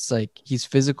hybrid where it's like he's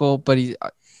physical, but he's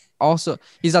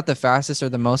not the fastest or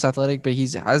the most athletic, but he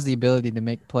has the ability to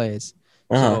make plays.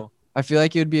 So I feel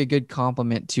like it would be a good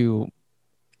compliment to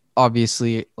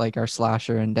obviously like our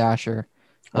slasher and dasher,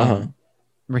 Raheem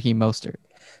Mostert.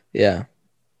 Yeah.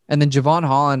 And then Javon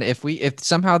Holland, if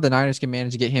somehow the Niners can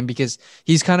manage to get him, because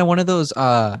he's kind of one of those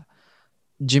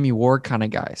Jimmy Ward kind of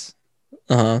guys,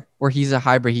 where he's a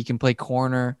hybrid. He can play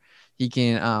corner. He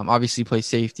can obviously play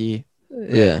safety.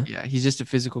 Yeah. Yeah. He's just a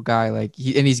physical guy. Like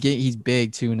he's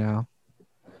big too now.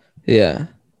 Yeah.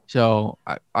 So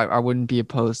I wouldn't be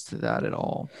opposed to that at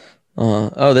all.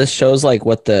 Oh, this shows like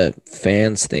what the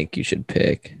fans think you should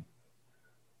pick.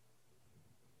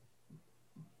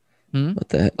 What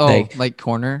the heck? Oh, like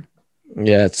corner?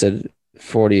 Yeah, it said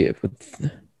 40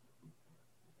 with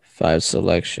 5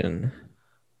 selection.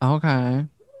 Okay.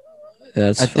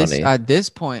 That's funny. At this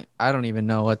point, I don't even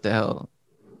know what the hell.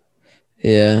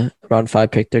 Yeah, round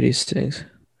 5, pick 36.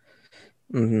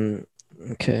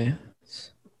 Okay.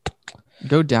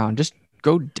 Go down. Just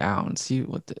go down. See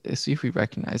if we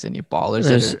recognize any ballers.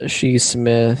 There's She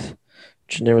Smith,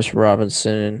 Janaris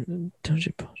Robinson.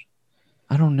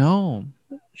 I don't know.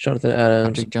 Jonathan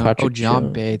Adams. Patrick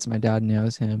John Bates. My dad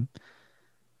knows him.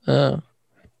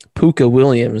 Puka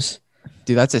Williams.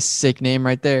 Dude, that's a sick name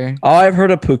right there. Oh, I've heard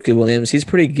of Puka Williams. He's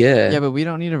pretty good. Yeah, but we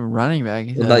don't need a running back.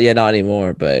 Not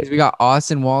anymore. But we got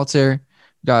Austin Walter,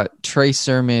 we got Trey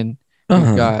Sermon, we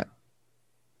got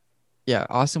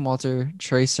Austin Walter,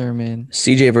 Trey Sermon,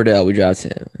 CJ Verdell. We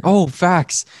drafted him. Oh,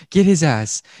 facts. Get his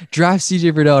ass. Draft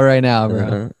CJ Verdell right now,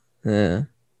 bro. Yeah.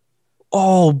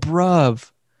 Oh,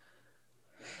 bruv.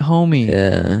 Homie.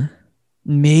 Yeah.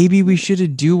 Maybe we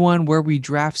should do one where we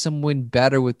draft someone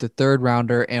better with the third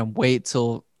rounder and wait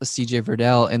till CJ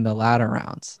Verdell in the latter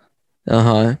rounds.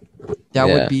 That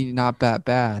would be not that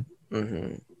bad.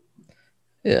 Mm-hmm.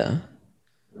 Yeah.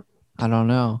 I don't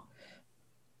know.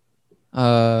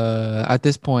 At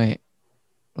this point,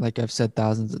 like I've said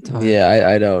thousands of times. Yeah,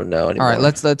 I don't know anymore. All right,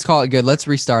 let's call it good. Let's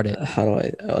restart it. How do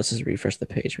I? Oh, let's just refresh the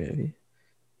page, maybe.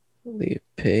 Leave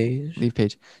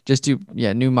page. Just do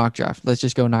new mock draft. Let's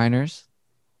just go Niners.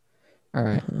 All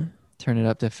right. Turn it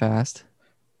up to fast.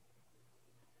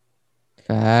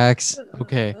 Facts.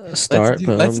 Okay. Let's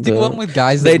do one with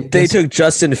guys. They took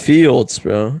Justin Fields,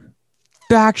 bro.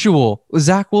 Factual.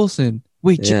 Zach Wilson.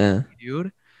 Wait,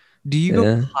 dude. Do you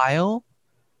go Kyle?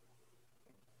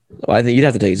 Well, I think you'd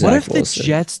have to take Zach Wilson. What if the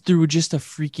Jets threw just a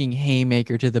freaking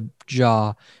haymaker to the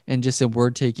jaw and just said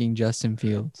we're taking Justin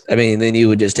Fields? I mean, then you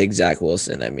would just take Zach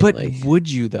Wilson. I mean, but would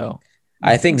you though?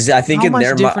 I think how in much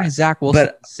their different is Zach Wilson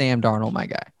than Sam Darnold, my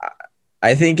guy?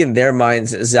 I think in their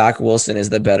minds, Zach Wilson is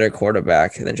the better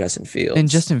quarterback than Justin Fields. And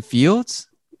Justin Fields?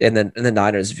 In the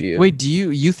Niners' view. Wait, do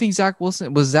you think Zach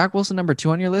Wilson number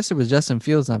 2 on your list, or was Justin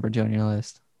Fields number 2 on your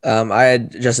list? I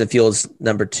had Justin Fields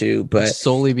number 2, but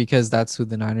solely because that's who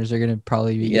the Niners are going to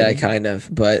probably be. Yeah, kind of,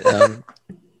 but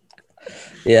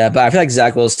yeah, but I feel like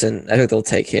Zach Wilson. I think they'll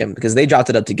take him because they dropped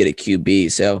it up to get a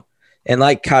QB. So, and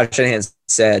like Kyle Shanahan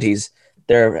said, he's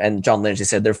there, and John Lynch, they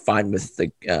said they're fine with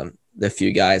the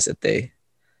few guys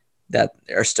that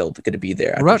are still going to be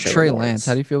there. What about Trey Lance?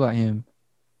 How do you feel about him?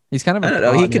 He's kind of. I don't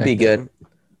know. He could be good.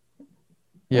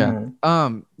 Yeah.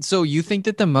 Mm-hmm. So you think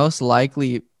that the most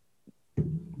likely?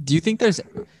 Do you think there's?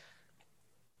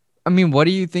 I mean, what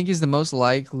do you think is the most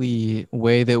likely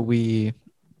way that we?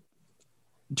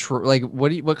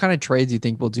 What kind of trades do you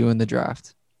think we'll do in the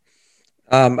draft?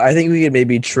 I think we could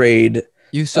maybe trade.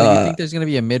 You think there's going to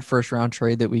be a mid-first round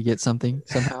trade that we get something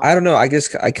somehow? I don't know. I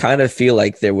guess I kind of feel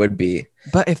like there would be.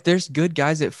 But if there's good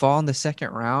guys that fall in the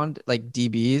second round, like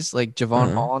DBs, like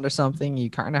Javon Holland or something, you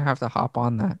kind of have to hop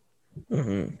on that.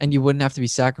 Mm-hmm. And you wouldn't have to be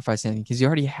sacrificing anything because you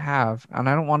already have. And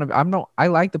I don't want to. I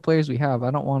like the players we have.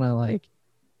 I don't want to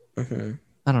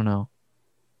I don't know.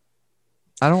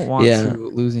 I don't want to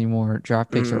lose any more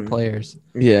draft picks or players.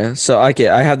 Yeah. So I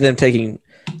have them taking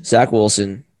Zach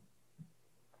Wilson.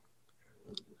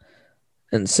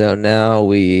 And so now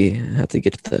we have to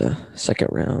get to the second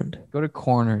round. Go to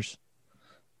corners.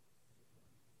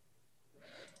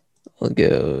 We'll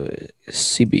go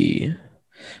CB.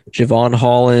 Javon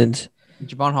Holland.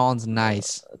 Javon Holland's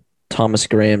nice. Thomas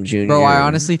Graham Jr. Bro, I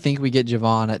honestly think we get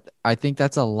Javon. I think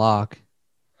that's a lock.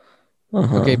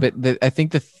 Okay, but I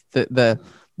think the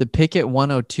pick at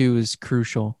 102 is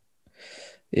crucial.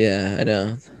 Yeah, I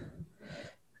know.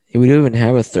 We don't even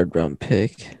have a third round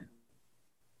pick.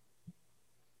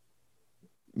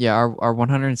 Yeah, our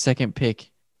 102nd pick.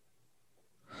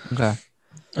 Okay.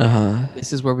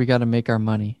 This is where we got to make our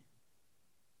money.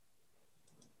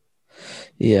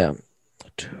 Yeah.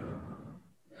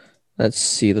 Let's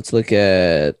see. Let's look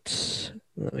at.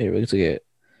 Let's look at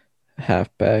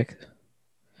halfback.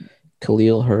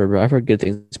 Khalil Herbert. I've heard good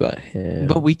things about him.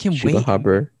 But we can wait.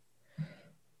 Hubbard.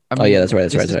 Yeah, that's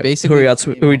right. That's right. Basically,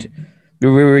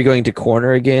 were we going to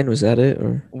corner again? Was that it?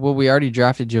 Or? Well, we already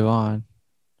drafted Javon.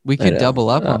 We could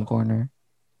double up on corner.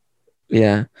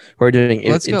 Yeah, we're doing.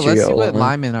 Let's go. Let's see what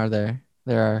linemen are there.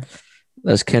 There are.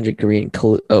 That's Kendrick Green.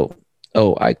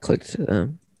 I clicked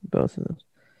both of those.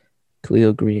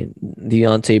 Khalil Green,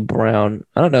 Deontay Brown.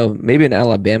 I don't know. Maybe an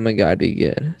Alabama guy would be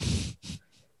good.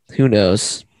 Who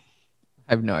knows?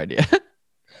 I have no idea.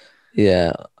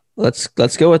 Yeah, let's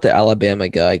go with the Alabama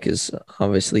guy because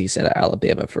obviously he's at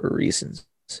Alabama for a reason.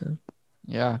 So.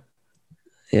 Yeah.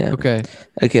 Yeah. Okay.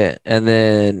 And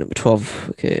then 12.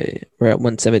 Okay. We're at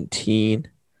 117.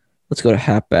 Let's go to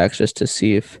halfbacks just to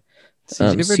see if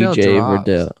CJ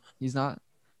Verdell. He's not.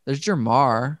 There's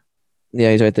Jamar.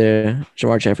 Yeah, he's right there.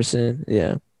 Jamar Jefferson.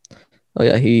 Yeah. Oh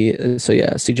yeah. CJ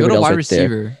Verdell's wide right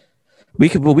receiver. There. We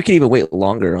could even wait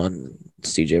longer on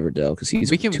CJ Verdell because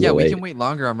he's. We can wait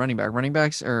longer on running back. Running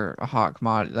backs are a hot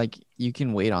commodity. Like you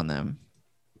can wait on them.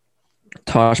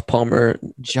 Tosh Palmer,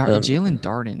 Jalen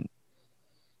Darden.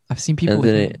 I've seen people and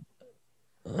with then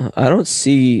him. I don't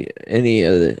see any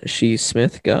of the She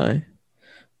Smith guy.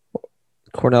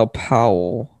 Cornell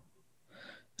Powell.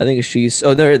 I think she's.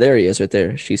 Oh, there he is, right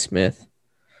there. She Smith.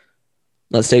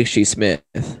 Let's take She Smith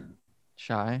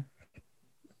Shy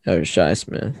or Shy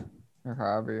Smith. or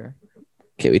however.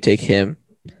 Okay, we take him,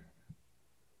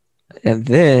 and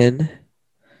then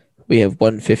we have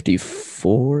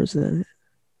 154. Is that it?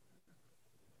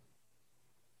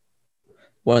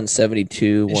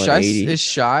 172, 180. Is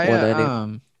Shy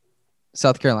 190.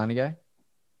 South Carolina guy?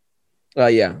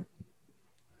 Yeah.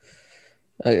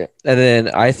 Okay. And then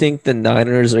I think the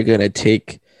Niners are gonna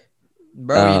take.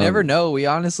 Bro, you never know. We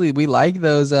like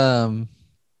those.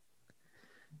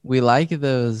 We like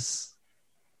those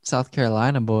South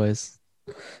Carolina boys.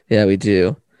 Yeah, we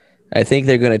do. I think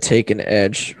they're gonna take an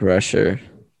edge rusher.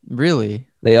 Really?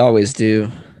 They always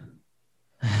do.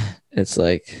 It's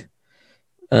like,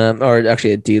 or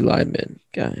actually a D lineman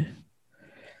guy.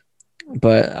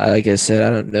 But like I said, I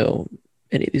don't know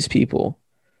any of these people.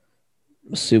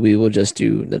 So we will just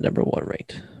do the number one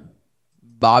ranked.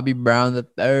 Bobby Brown the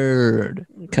third.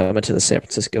 Coming to the San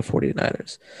Francisco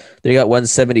 49ers. They got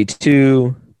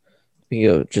 172. We can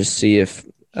go just see if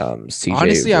CJ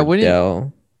Honestly, Verdell, I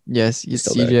wouldn't. Yes, it's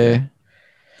CJ.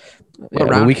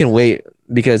 Yeah, we can wait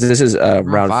because this is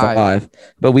round five,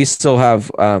 but we still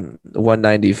have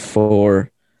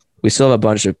 194. We still have a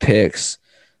bunch of picks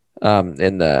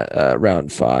in the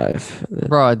round 5.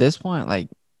 Bro, at this point, like,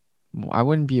 I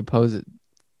wouldn't be opposed to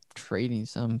trading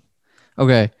some.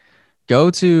 Okay, go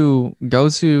to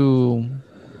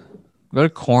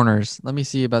corners. Let me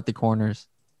see about the corners.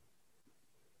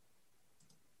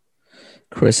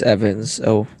 Chris Evans.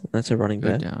 Oh, that's a running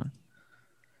back. Down.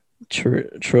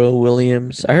 Trill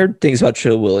Williams. I heard things about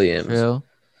Trill Williams. Trill.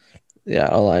 Yeah,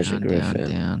 Elijah Griffin.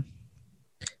 Down.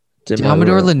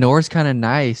 Commodore Lenore's kind of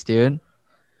nice, dude.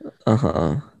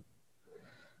 But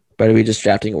are we just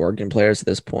drafting Oregon players at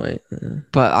this point?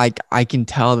 But I can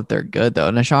tell that they're good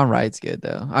though. Nahshon Wright's good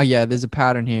though. Oh yeah, there's a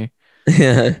pattern here.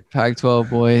 Yeah. Pac-12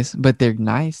 boys, but they're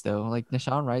nice though. Like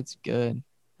Nahshon Wright's good.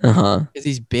 Because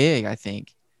he's big, I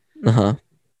think. Yeah.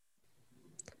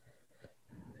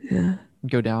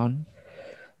 Go down.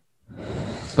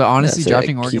 But honestly,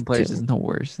 drafting Oregon players isn't the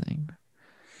worst thing.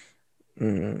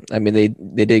 I mean,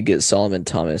 they did get Solomon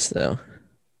Thomas though.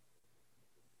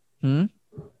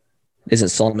 Isn't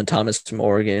Solomon Thomas from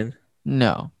Oregon?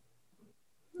 No.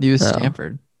 He was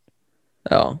Stanford.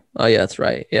 Oh yeah, that's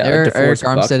right. Yeah, Eric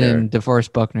Armstead and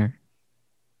DeForest Buckner.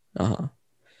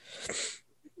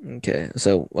 Okay,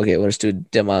 so let's do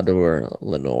Deommodore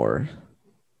Lenoir.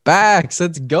 Backs,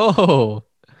 let's go.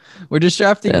 We're just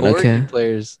drafting Oregon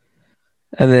players.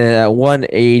 And then at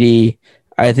 180,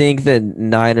 I think the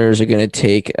Niners are going to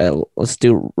take. Let's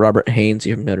do Robert Haynes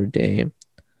from Notre Dame.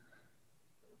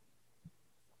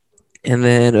 And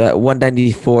then at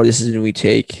 194, this is when we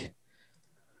take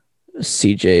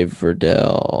CJ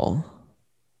Verdell.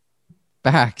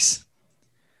 Backs.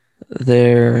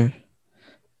 There.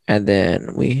 And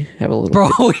then we have a little. Bro,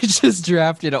 we just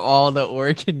drafted all the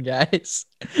Oregon guys.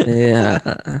 Yeah.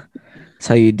 That's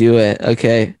how you do it.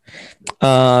 Okay.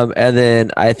 And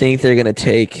then I think they're going to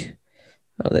take.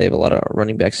 Oh, they have a lot of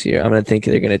running backs here. I'm going to think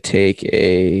they're going to take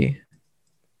a.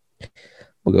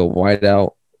 We'll go wide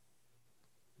out.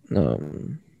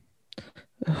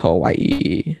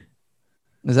 Hawaii.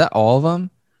 Is that all of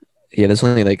them? Yeah, there's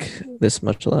only like this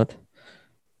much left.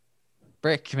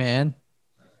 Brick, man.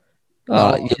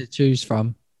 To choose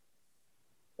from.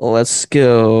 Let's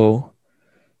go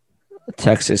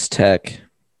Texas Tech.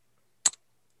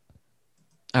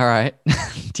 All right.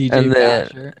 TJ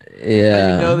Basher. Yeah. How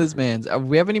do you know this man's?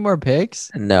 We have any more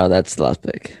picks? No, that's the last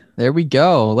pick. There we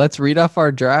go. Let's read off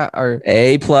our draft. Our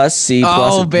A plus, C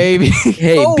plus. Oh, baby.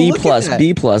 Hey, B plus,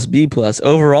 B plus, B plus.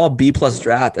 Overall, B plus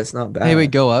draft. That's not bad. Hey,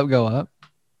 wait, go up.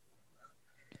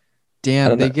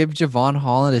 Damn, they give Javon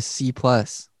Holland a C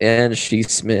plus. And She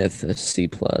Smith a C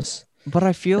plus. But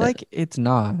I feel like it's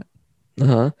not.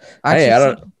 Actually, hey, I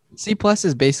don't. C plus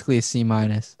is basically a C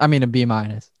minus. I mean a B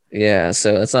minus. Yeah,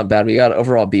 so that's not bad. We got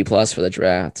overall B plus for the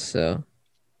draft. So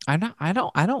I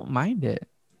don't mind it.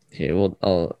 Here,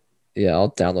 I'll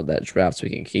download that draft so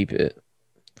we can keep it.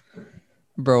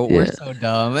 Bro, we're so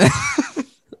dumb.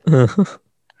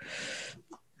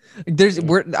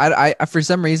 I for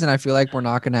some reason I feel like we're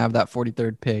not gonna have that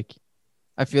 43rd pick.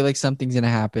 I feel like something's gonna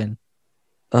happen.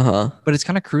 But it's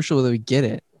kind of crucial that we get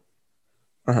it.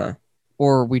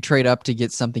 Or we trade up to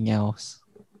get something else.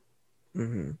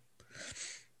 Because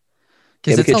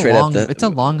it's a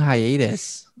long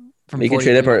hiatus We can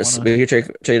trade up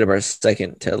our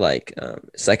second to like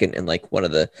second and like one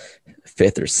of the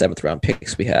 5th or 7th round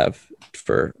picks we have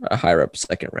for a higher up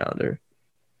second rounder.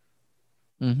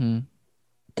 Mm-hmm.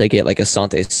 To get like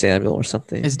Asante Samuel or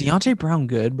something. Is Deonte Brown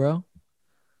good, bro?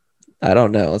 I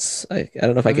don't know. I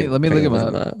don't know if I can. Let me look him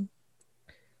up.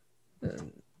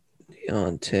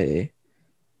 Deonte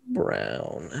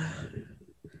Brown.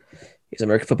 He's an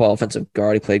American football offensive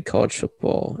guard. He played college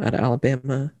football at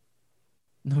Alabama.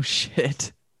 No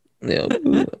shit. Yeah.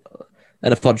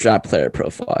 NFL draft player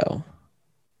profile.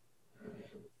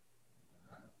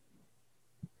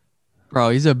 Bro,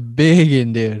 he's a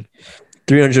biggin' dude.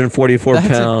 344 That's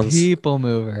pounds. A people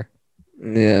mover.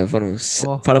 Yeah,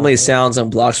 fundamentally sounds on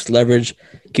blocks with leverage,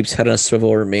 keeps head on a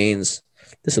swivel, remains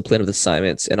disciplined with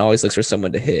assignments, and always looks for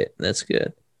someone to hit. That's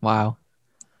good. Wow.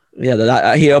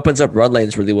 Yeah, he opens up run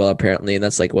lanes really well, apparently, and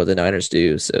that's like what the Niners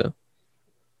do. So,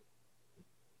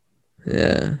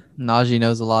 yeah. Najee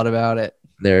knows a lot about it.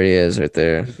 There he is right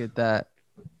there. Look at that.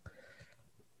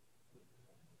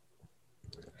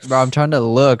 Bro, I'm trying to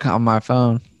look on my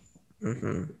phone.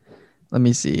 Mm-hmm. Let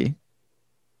me see.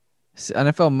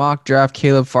 NFL mock draft,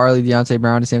 Caleb Farley, Deonte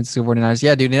Brown to San Francisco 49ers.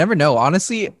 Yeah, dude, you never know.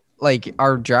 Honestly, like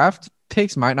our draft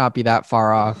picks might not be that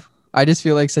far off. I just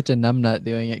feel like such a numbnut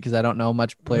doing it because I don't know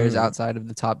much players outside of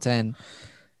the top 10.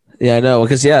 Yeah, I know.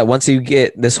 Because, once you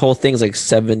get this whole thing's like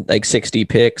 60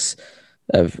 picks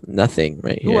of nothing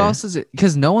right here. Who else is it?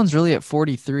 Because no one's really at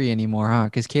 43 anymore, huh?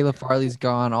 Because Caleb Farley's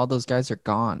gone. All those guys are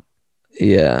gone.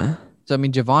 Yeah. So, I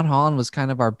mean, Javon Holland was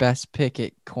kind of our best pick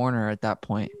at corner at that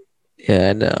point. Yeah,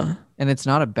 I know. And it's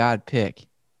not a bad pick.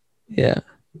 Yeah.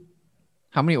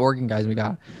 How many Oregon guys we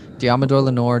got? Diamador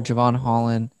Lenore, Javon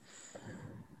Holland.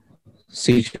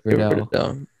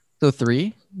 CJ. So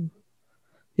 3?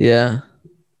 Yeah.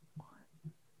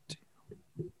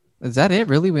 Is that it?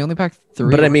 Really? We only packed 3?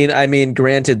 But I mean,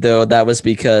 granted though, that was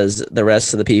because the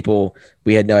rest of the people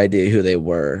we had no idea who they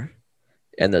were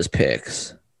in those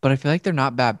picks. But I feel like they're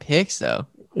not bad picks though.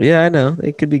 Yeah, I know.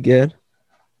 They could be good.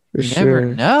 For you sure.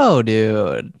 Never know,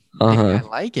 dude. I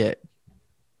like it.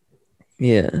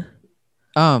 Yeah.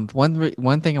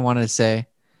 One thing I wanted to say,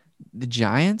 the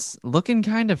Giants looking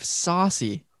kind of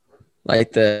saucy.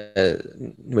 Like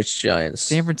which Giants?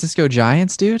 San Francisco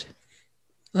Giants, dude.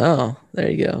 Oh, there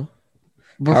you go.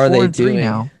 We're 4-3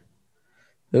 now.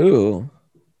 Ooh.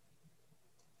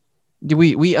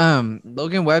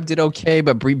 Logan Webb did okay,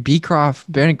 but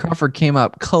Brandon Crawford came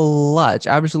up clutch,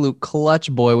 absolute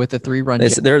clutch boy with a 3-run.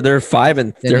 They're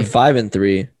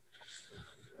 5-3.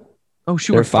 Oh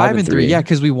shoot, we're 5-3. Yeah,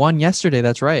 because we won yesterday.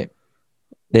 That's right.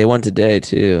 They won today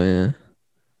too. Yeah.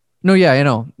 No, yeah, I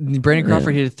know. Brandon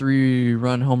Crawford hit a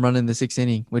 3-run home run in the 6th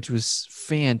inning, which was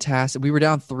fantastic. We were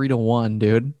down 3-1,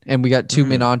 dude, and we got 2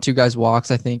 men on, 2 guys walks,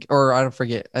 I think, or I don't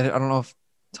forget. I don't know if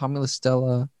Tommy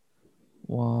LaStella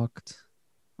walked.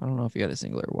 I don't know if he got a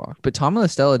single or walked, but Tommy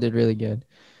LaStella did really good.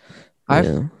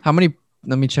 How many?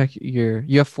 Let me check your.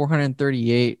 You have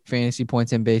 438 fantasy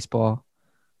points in baseball.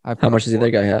 How much does the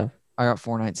other guy have? I got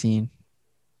 419.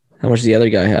 How much does the other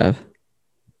guy have?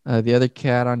 The other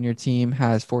cat on your team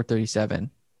has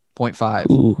 437.5.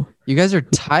 Ooh. You guys are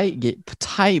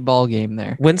tight ball game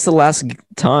there. When's the last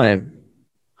time?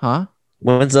 Huh?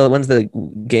 When's the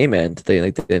game end?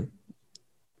 The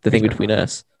thing between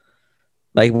us.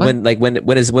 Like when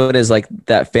is like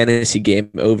that fantasy game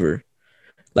over?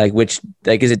 Like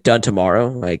is it done tomorrow?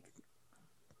 Like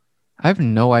I have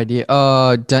no idea.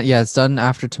 It's done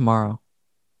after tomorrow.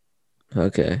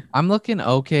 Okay. I'm looking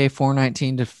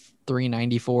 419 to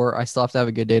 394. I still have to have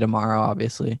a good day tomorrow,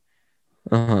 obviously.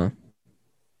 Yeah.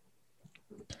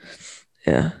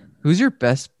 Who's your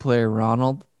best player,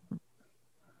 Ronald?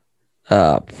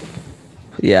 Yeah,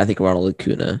 I think Ronald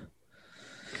Acuna.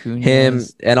 Him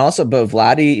and also, but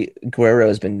Vladdy Guerrero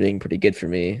has been doing pretty good for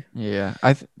me. Yeah,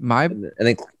 I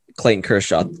think Clayton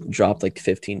Kershaw dropped like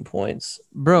 15 points.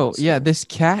 Bro, yeah, this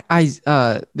cat,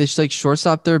 this like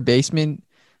shortstop third baseman,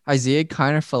 Isaiah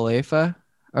Falefa.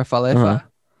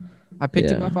 I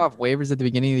picked him up off waivers at the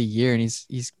beginning of the year, and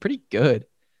he's pretty good.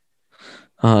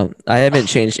 I haven't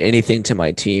changed anything to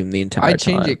my team the entire time. I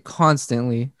change it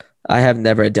constantly. I have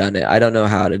never done it. I don't know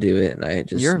how to do it, and I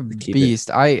just you're a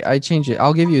beast. I change it.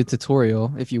 I'll give you a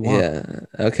tutorial if you want. Yeah.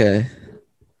 Okay.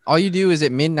 All you do is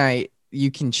at midnight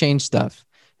you can change stuff,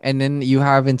 and then you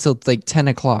have until like 10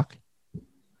 o'clock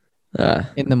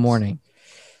in the morning,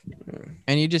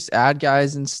 and you just add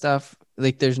guys and stuff.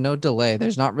 Like there's no delay.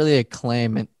 There's not really a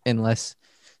claim unless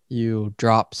you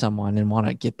drop someone and want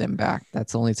to get them back.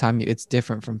 That's the only time it's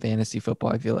different from fantasy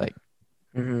football. I feel like.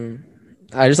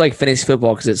 I just like fantasy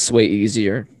football because it's way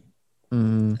easier.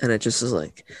 and it just is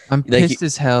like I'm pissed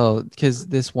as hell because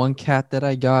this one cat that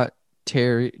I got,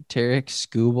 Tarek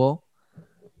Scooble,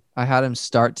 I had him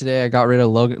start today. I got rid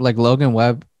of Logan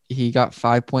Webb. He got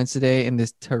 5 points today, and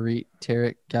this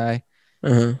Tarek guy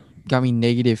got me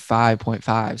negative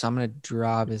 5.5. So I'm gonna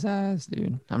drop his ass,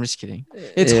 dude. I'm just kidding.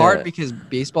 It's hard because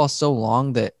baseball's so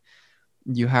long that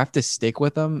you have to stick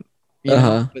with them. You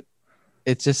know? But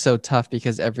it's just so tough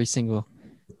because every single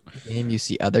game you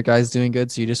see other guys doing good,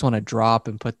 so you just want to drop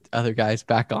and put other guys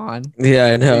back on. Yeah,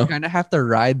 I know. So you kind of have to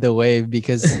ride the wave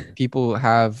because people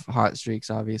have hot streaks,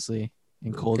 obviously.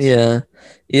 Cold. Yeah.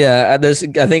 I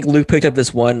think Luke picked up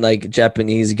this one like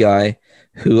Japanese guy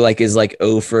who like is like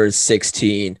 0 for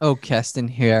 16. Oh, Keston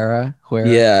Hiura.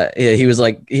 Yeah. He was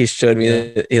like he showed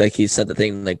me he sent the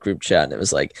thing in like group chat and it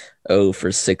was like 0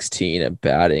 for 16 at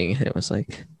batting. It was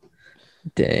like,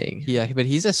 dang. Yeah, but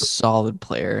he's a solid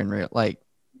player in real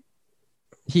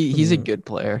he's a good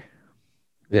player.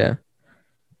 Yeah.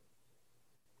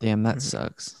 Damn, that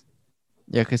sucks.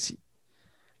 Yeah, because.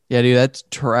 Yeah, dude, that's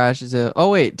trash. Oh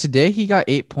wait, today he got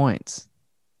 8 points.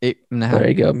 8.5. There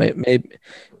you go.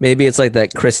 Maybe it's like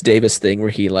that Chris Davis thing where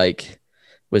he like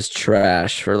was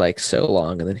trash for like so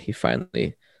long, and then he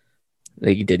finally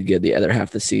he did good the other half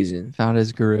of the season. Found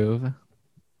his groove.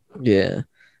 Yeah.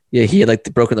 He had like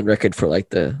broken the record for like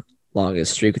the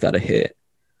longest streak without a hit.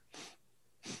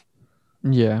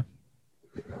 Yeah.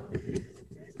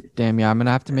 Damn, yeah, I'm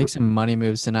gonna have to make some money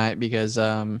moves tonight because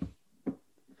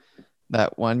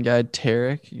that one guy,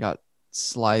 Tarek, got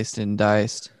sliced and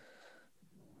diced.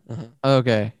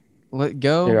 Okay, let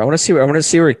go. Here, I want to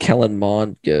see where Kellen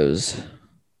Mond goes.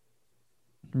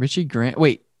 Richie Grant.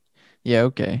 Wait. Yeah.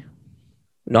 Okay.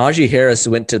 Najee Harris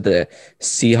went to the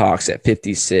Seahawks at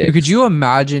 56. Dude, could you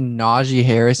imagine Najee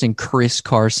Harris and Chris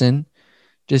Carson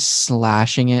just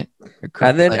slashing it?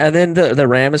 And then the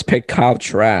Rams picked Kyle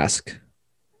Trask.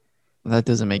 That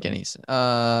doesn't make any sense.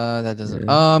 That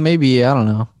doesn't. Maybe I don't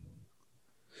know.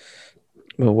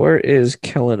 Well, where is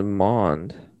Kellen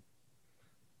Mond?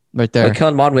 Right there.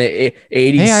 Kellen Mond went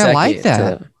 80. Hey, I like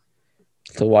that.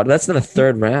 To what? That's in the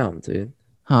third round, dude.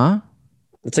 Huh?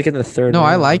 It's like in the third. No,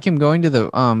 round. I like him going to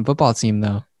the football team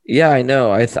though. Yeah, I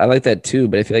know. I like that too,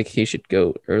 but I feel like he should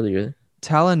go earlier.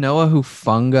 Talanoa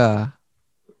Hufanga,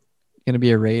 gonna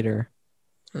be a Raider.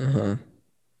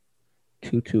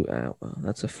 Tutu Atwell.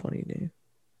 That's a funny name.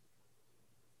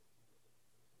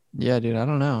 Yeah, dude. I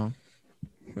don't know.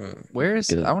 Where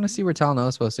is? I want to see where Talanoa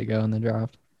is supposed to go in the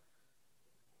draft.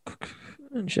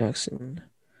 Jackson,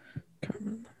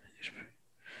 Carmen,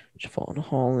 Javon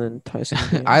Holland,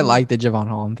 Tyson. I like the Javon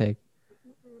Holland pick.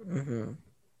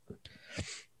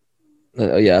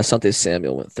 Oh yeah, Asante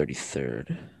Samuel went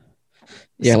 33rd.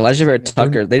 Yeah, Elijah Vera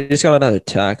Tucker. They just got another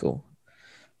tackle.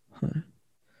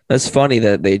 That's funny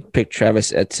that they picked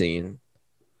Travis Etienne.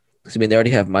 Because they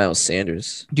already have Miles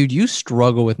Sanders. Dude, you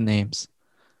struggle with names.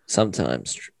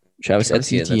 Sometimes. Travis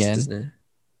Etienne. That's his name.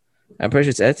 I'm pretty sure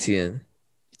it's Etienne.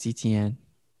 It's Etienne.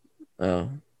 Oh.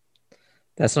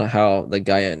 That's not how the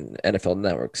guy in NFL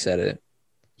Network said it.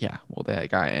 Yeah, well, that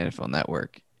guy in NFL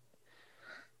Network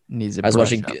needs a I was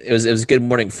watching up. It was Good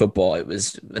Morning Football. It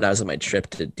was when I was on my trip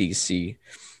to DC.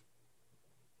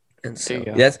 And so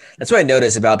that's what I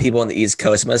noticed about people on the East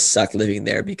Coast. It must suck living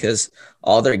there because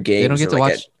all their games they don't get to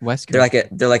watch West Coast.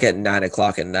 They're like at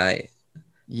 9:00 at night.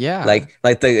 Yeah,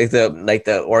 like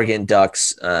the Oregon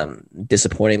Ducks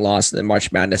disappointing loss in the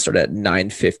March Madness started at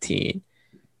 9:15,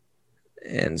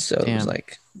 and so it was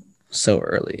like so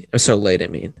early or so late. I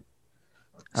mean,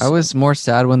 I was more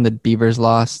sad when the Beavers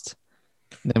lost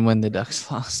than when the Ducks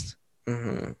lost.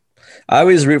 I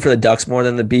always root for the Ducks more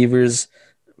than the Beavers.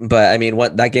 But I mean,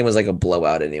 that game was like a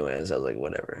blowout, anyways. I was like,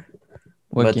 whatever.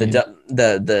 But game?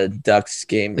 the Ducks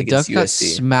game against USC got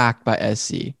smacked by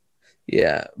SC.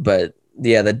 Yeah, but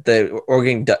the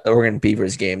Oregon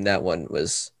Beavers game, that one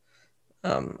was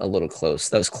a little close.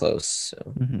 That was close.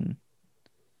 So.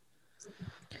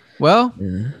 Well,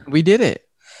 we did it.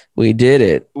 We did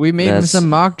it. We made some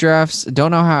mock drafts.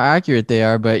 Don't know how accurate they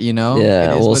are, but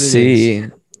we'll see.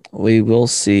 We will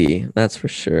see. That's for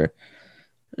sure.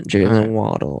 Jalen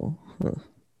Waddle.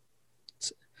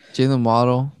 Jalen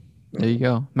Waddle. There you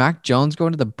go. Mac Jones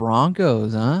going to the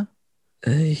Broncos, huh?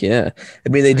 Yeah. I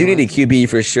mean, they do need a QB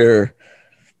for sure.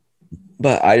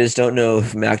 But I just don't know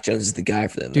if Mac Jones is the guy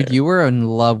for them. Dude, you were in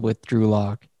love with Drew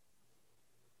Lock.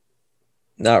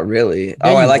 Not really. Yeah,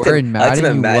 I liked him. I liked him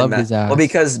in Madden. His ass. Well,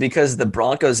 because the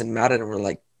Broncos and Madden were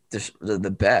like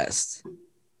the best.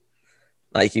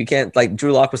 Like you can't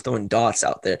Drew Lock was throwing dots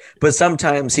out there, but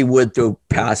sometimes he would throw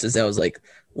passes that was like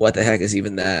what the heck is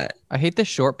even that? I hate the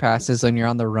short passes when you're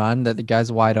on the run that the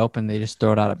guy's wide open. They just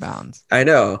throw it out of bounds. I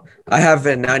know. I have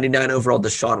a 99 overall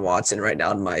Deshaun Watson right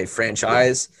now in my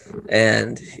franchise,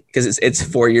 and because it's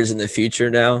 4 years in the future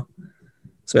now,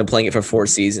 so I've been playing it for 4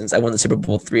 seasons. I won the Super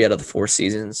Bowl 3 out of the 4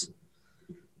 seasons.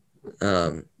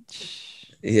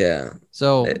 Yeah.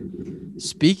 So,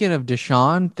 speaking of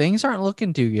Deshaun, things aren't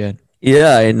looking too good.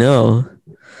 Yeah, I know.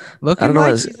 Looking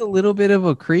like he's a little bit of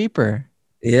a creeper.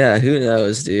 Yeah, who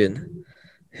knows, dude?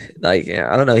 Like,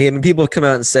 I don't know. People come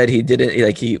out and said he didn't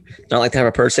he not like that type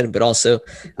of person, but also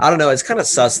I don't know. It's kind of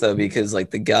sus though because like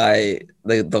the guy,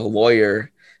 the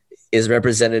lawyer, is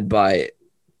representing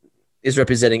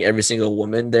every single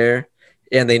woman there,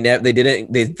 and they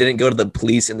didn't go to the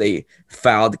police and they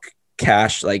filed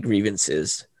cash like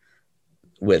grievances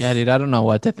with. Yeah, dude, I don't know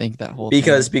what to think that whole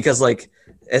because like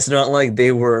it's not like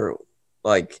they were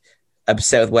like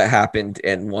upset with what happened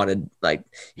and wanted like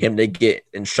him to get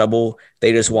in trouble.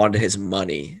 They just wanted his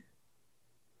money.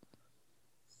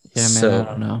 Yeah, man, so, I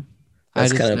don't know. I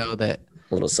just know that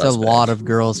it's a lot of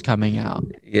girls coming out.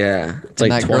 Yeah, it's and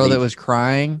like that 20. Girl that was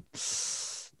crying.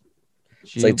 It's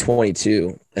like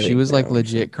 22. She was like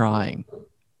legit crying.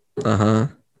 Yeah.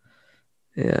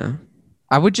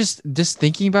 I would just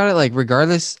thinking about it, like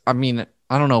regardless. I mean,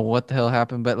 I don't know what the hell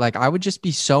happened, but like I would just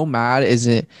be so mad. Is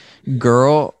it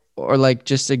girl? Or like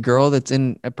just a girl that's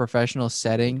in a professional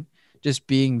setting just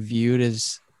being viewed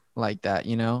as like that,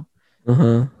 you know?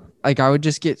 Like I would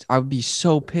be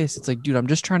so pissed. It's like, dude, I'm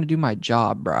just trying to do my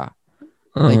job, bro.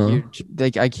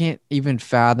 Like I can't even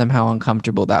fathom how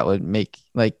uncomfortable that would make,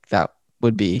 like that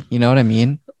would be, you know what I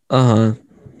mean?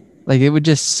 Like it would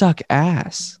just suck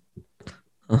ass.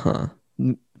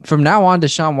 From now on,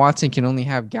 Deshaun Watson can only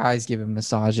have guys give him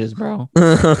massages, bro.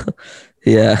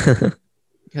 Yeah.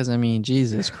 Because I mean,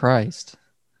 Jesus Christ,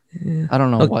 I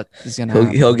don't know what is gonna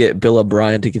happen. He'll get Bill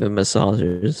O'Brien to give him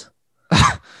massages.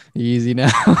 Easy now.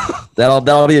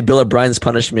 that'll be Bill O'Brien's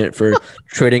punishment for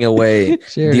trading away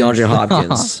DeAndre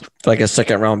Hopkins for like a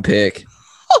 2nd-round pick.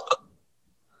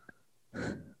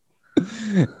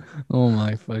 Oh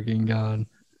my fucking God.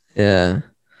 Yeah.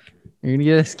 You're gonna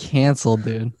get us canceled,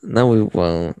 dude. No, we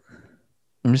won't.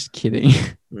 I'm just kidding.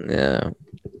 Yeah.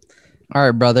 All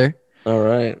right, brother. All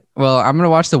right. Well, I'm gonna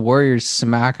watch the Warriors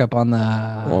smack up on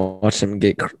the. Watch them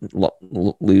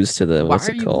lose to the. What's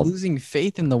it called? Why are you losing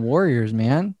faith in the Warriors,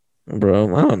 man?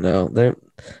 Bro, I don't know.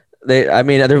 I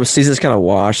mean, their season's kind of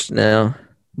washed now.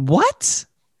 What?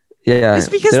 Yeah, it's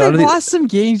because they lost some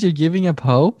games. You're giving up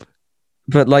hope.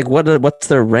 But like, what's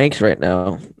their ranks right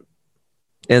now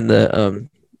in the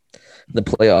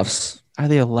playoffs? Are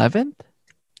they 11th,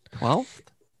 12th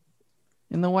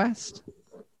in the West?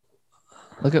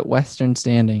 Look at Western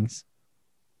standings.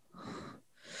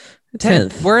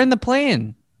 10th. We're in the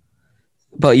play-in.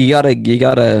 But you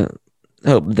gotta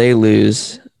hope they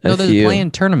lose. No, there's a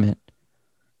play-in tournament.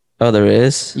 Oh, there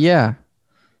is? Yeah.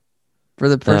 For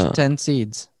the first 10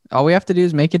 seeds. All we have to do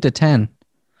is make it to 10.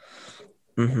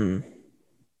 Mm-hmm.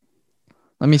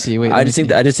 Let me see. Wait. I think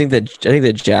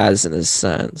the Jazz and the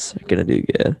Suns are gonna do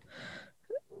good.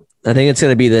 I think it's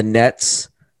gonna be the Nets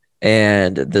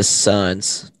and the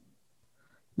Suns.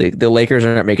 The Lakers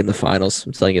aren't making the finals.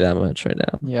 I'm telling you that much right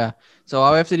now. Yeah. So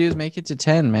all we have to do is make it to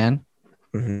 10, man.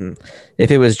 Mm-hmm.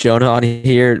 If it was Jonah on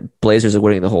here, Blazers are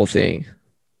winning the whole thing.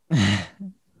 Yeah,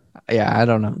 I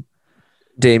don't know.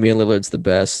 Damian Lillard's the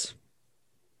best.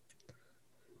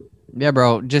 Yeah,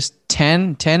 bro. Just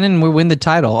 10 and we win the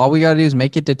title. All we got to do is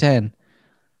make it to 10.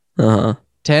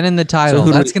 10 in the title.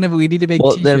 So we need to make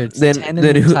t-shirts. Then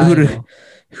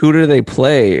who do they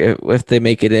play if they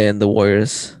make it in, the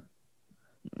Warriors?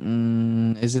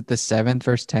 Is it the 7th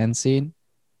versus 10 seed?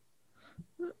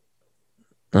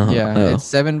 It's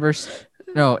 7 versus.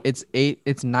 No, it's 8.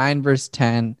 It's 9 versus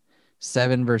 10,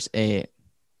 7 versus 8.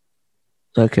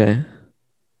 Okay.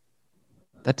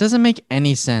 That doesn't make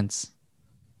any sense.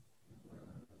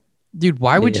 Dude,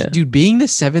 why would you? Dude, being the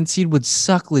 7th seed would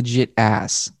suck legit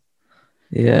ass.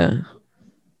 Yeah.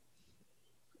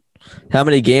 How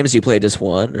many games you played? Just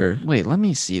one, or wait? Let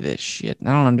me see this shit.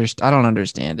 I don't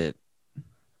understand it.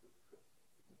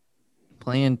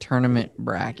 Play-in tournament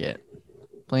bracket.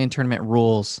 Play-in tournament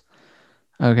rules.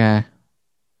 Okay.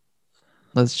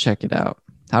 Let's check it out.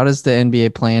 How does the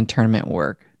NBA play-in tournament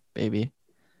work, baby?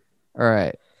 All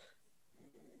right.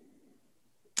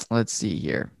 Let's see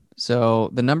here.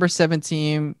 So the number 7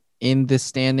 team in the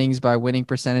standings by winning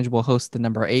percentage will host the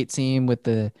number 8 team, with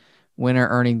the winner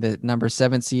earning the number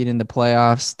 7 seed in the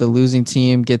playoffs. The losing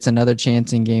team gets another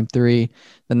chance in game 3.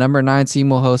 The number 9 team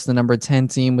will host the number 10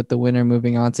 team, with the winner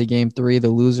moving on to game 3. The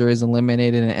loser is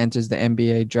eliminated and enters the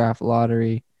NBA draft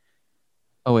lottery.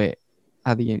 Oh, wait.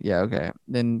 How the game? Yeah, okay.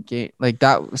 Then game like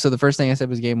that. So the first thing I said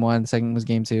was game 1. The second was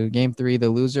game 2. Game 3, the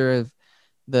loser of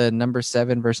the number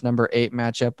 7 versus number 8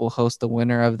 matchup will host the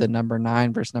winner of the number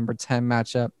 9 versus number 10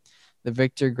 matchup. The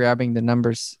victor grabbing the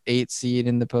number 8 seed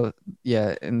in the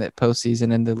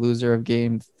postseason, and the loser of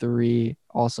game 3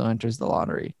 also enters the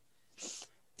lottery.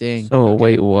 Dang. So okay.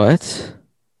 Wait, what?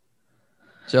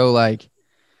 So like,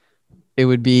 it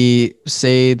would be,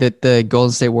 say that the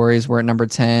Golden State Warriors were at number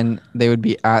 10, they would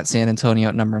be at San Antonio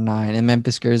at number 9, and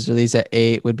Memphis Grizzlies at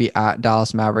 8 would be at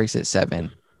Dallas Mavericks at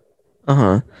 7.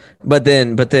 But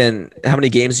then, how many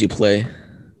games do you play?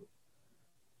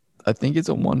 I think it's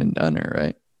a one and doneer,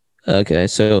 right? Okay,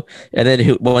 so and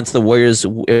then once the Warriors,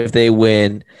 if they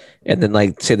win, and then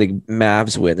like say the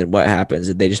Mavs win, then what happens?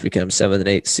 Did they just become 7 and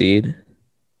 8 seed?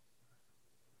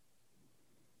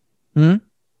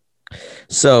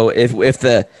 So if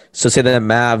say the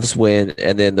Mavs win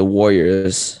and then the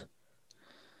Warriors,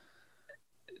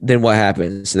 then what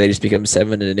happens? They just become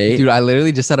 7 and 8. Dude, I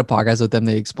literally just had a podcast with them.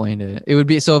 They explained it. It would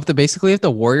be so if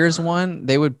the Warriors won,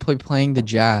 they would be playing the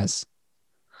Jazz.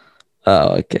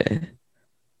 Oh, okay.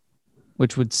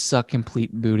 Which would suck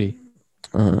complete booty.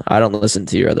 I don't listen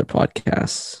to your other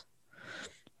podcasts.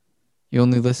 You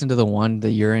only listen to the one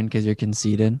that you're in because you're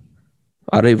conceited.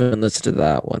 I don't even listen to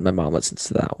that one. My mom listens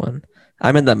to that one.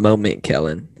 I'm in that moment,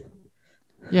 Kellen.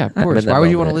 Yeah, of course. Why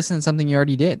would you want to listen to something you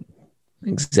already did?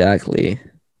 Exactly.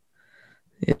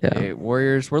 Yeah. Hey,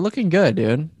 Warriors, we're looking good,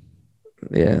 dude.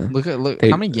 Yeah. Look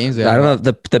how many games they have. I don't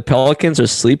know. The Pelicans are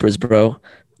sleepers, bro.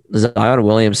 Zion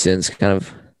Williamson's kind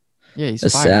of he's a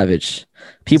savage.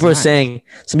 People are saying,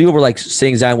 some people were like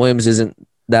saying Zion Williams isn't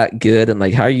that good, and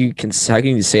like how can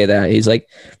you say that? He's like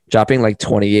dropping like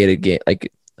 28 a game,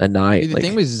 like a night. Dude, the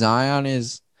thing with Zion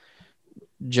is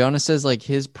Jonas says like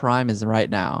his prime is right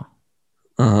now.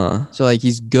 So like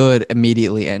he's good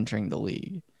immediately entering the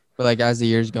league. But like as the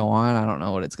years go on, I don't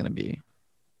know what it's gonna be.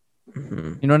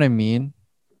 You know what I mean?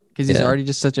 Because he's already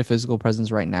just such a physical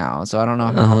presence right now. So I don't know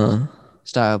how his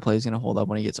style of play is gonna hold up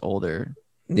when he gets older.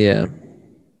 Yeah.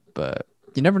 But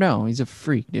you never know. He's a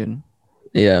freak, dude.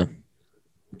 Yeah.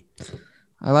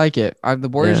 I like it. The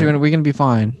Warriors we're gonna be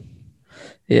fine.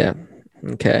 Yeah.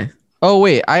 Okay. Oh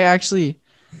wait, I actually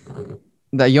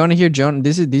you want to hear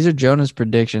Jonas? These are Jonah's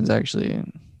predictions actually.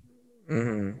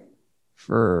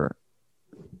 For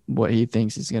what he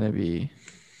thinks is gonna be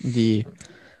the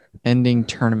ending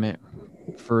tournament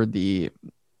for the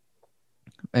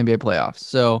NBA playoffs.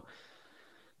 So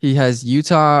he has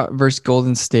Utah versus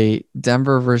Golden State,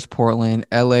 Denver versus Portland,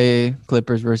 LA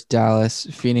Clippers versus Dallas,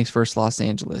 Phoenix versus Los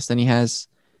Angeles. Then he has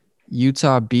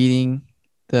Utah beating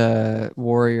the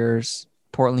Warriors,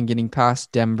 Portland getting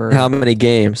past Denver. How many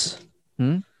games?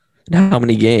 How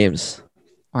many games?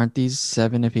 Aren't these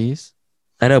 7 apiece?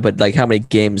 I know, but like how many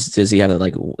games does he have? Is it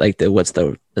like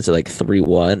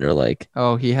 3-1 or like?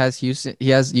 Oh, he has Houston. He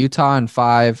has Utah in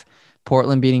 5,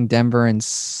 Portland beating Denver in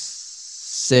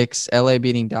 6, LA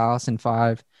beating Dallas in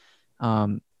 5,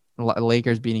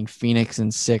 Lakers beating Phoenix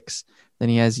in 6. Then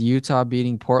he has Utah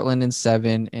beating Portland in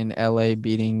 7, and LA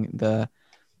beating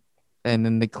and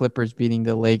then the Clippers beating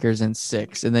the Lakers in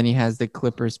 6. And then he has the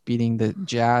Clippers beating the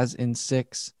Jazz in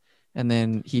 6. And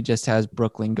then he just has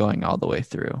Brooklyn going all the way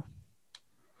through.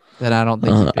 Then I don't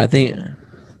think. I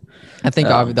think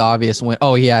the obvious win.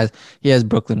 Oh, he has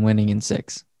Brooklyn winning in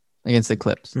 6 against the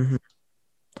Clips.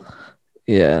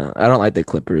 Yeah, I don't like the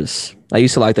Clippers. I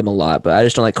used to like them a lot, but I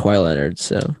just don't like Kawhi Leonard.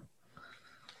 So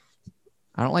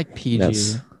I don't like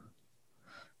PG.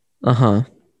 But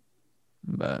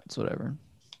it's whatever.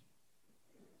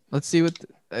 Let's see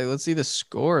the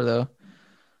score though.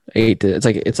 8. It's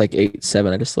like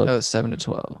 8-7. I just looked. Oh,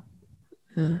 7-12.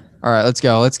 Yeah. All right, let's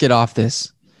go. Let's get off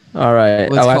this. All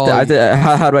right.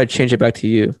 How do I change it back to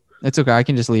you? It's okay. I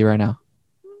can just leave right now.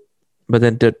 But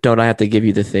then don't I have to give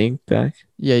you the thing back?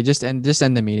 Yeah, just end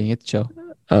the meeting. It's chill.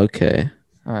 Okay.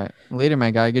 All right. Later,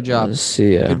 my guy. Good job.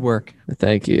 See ya. Good work.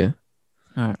 Thank you.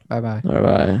 All right. Bye-bye. All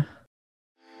right.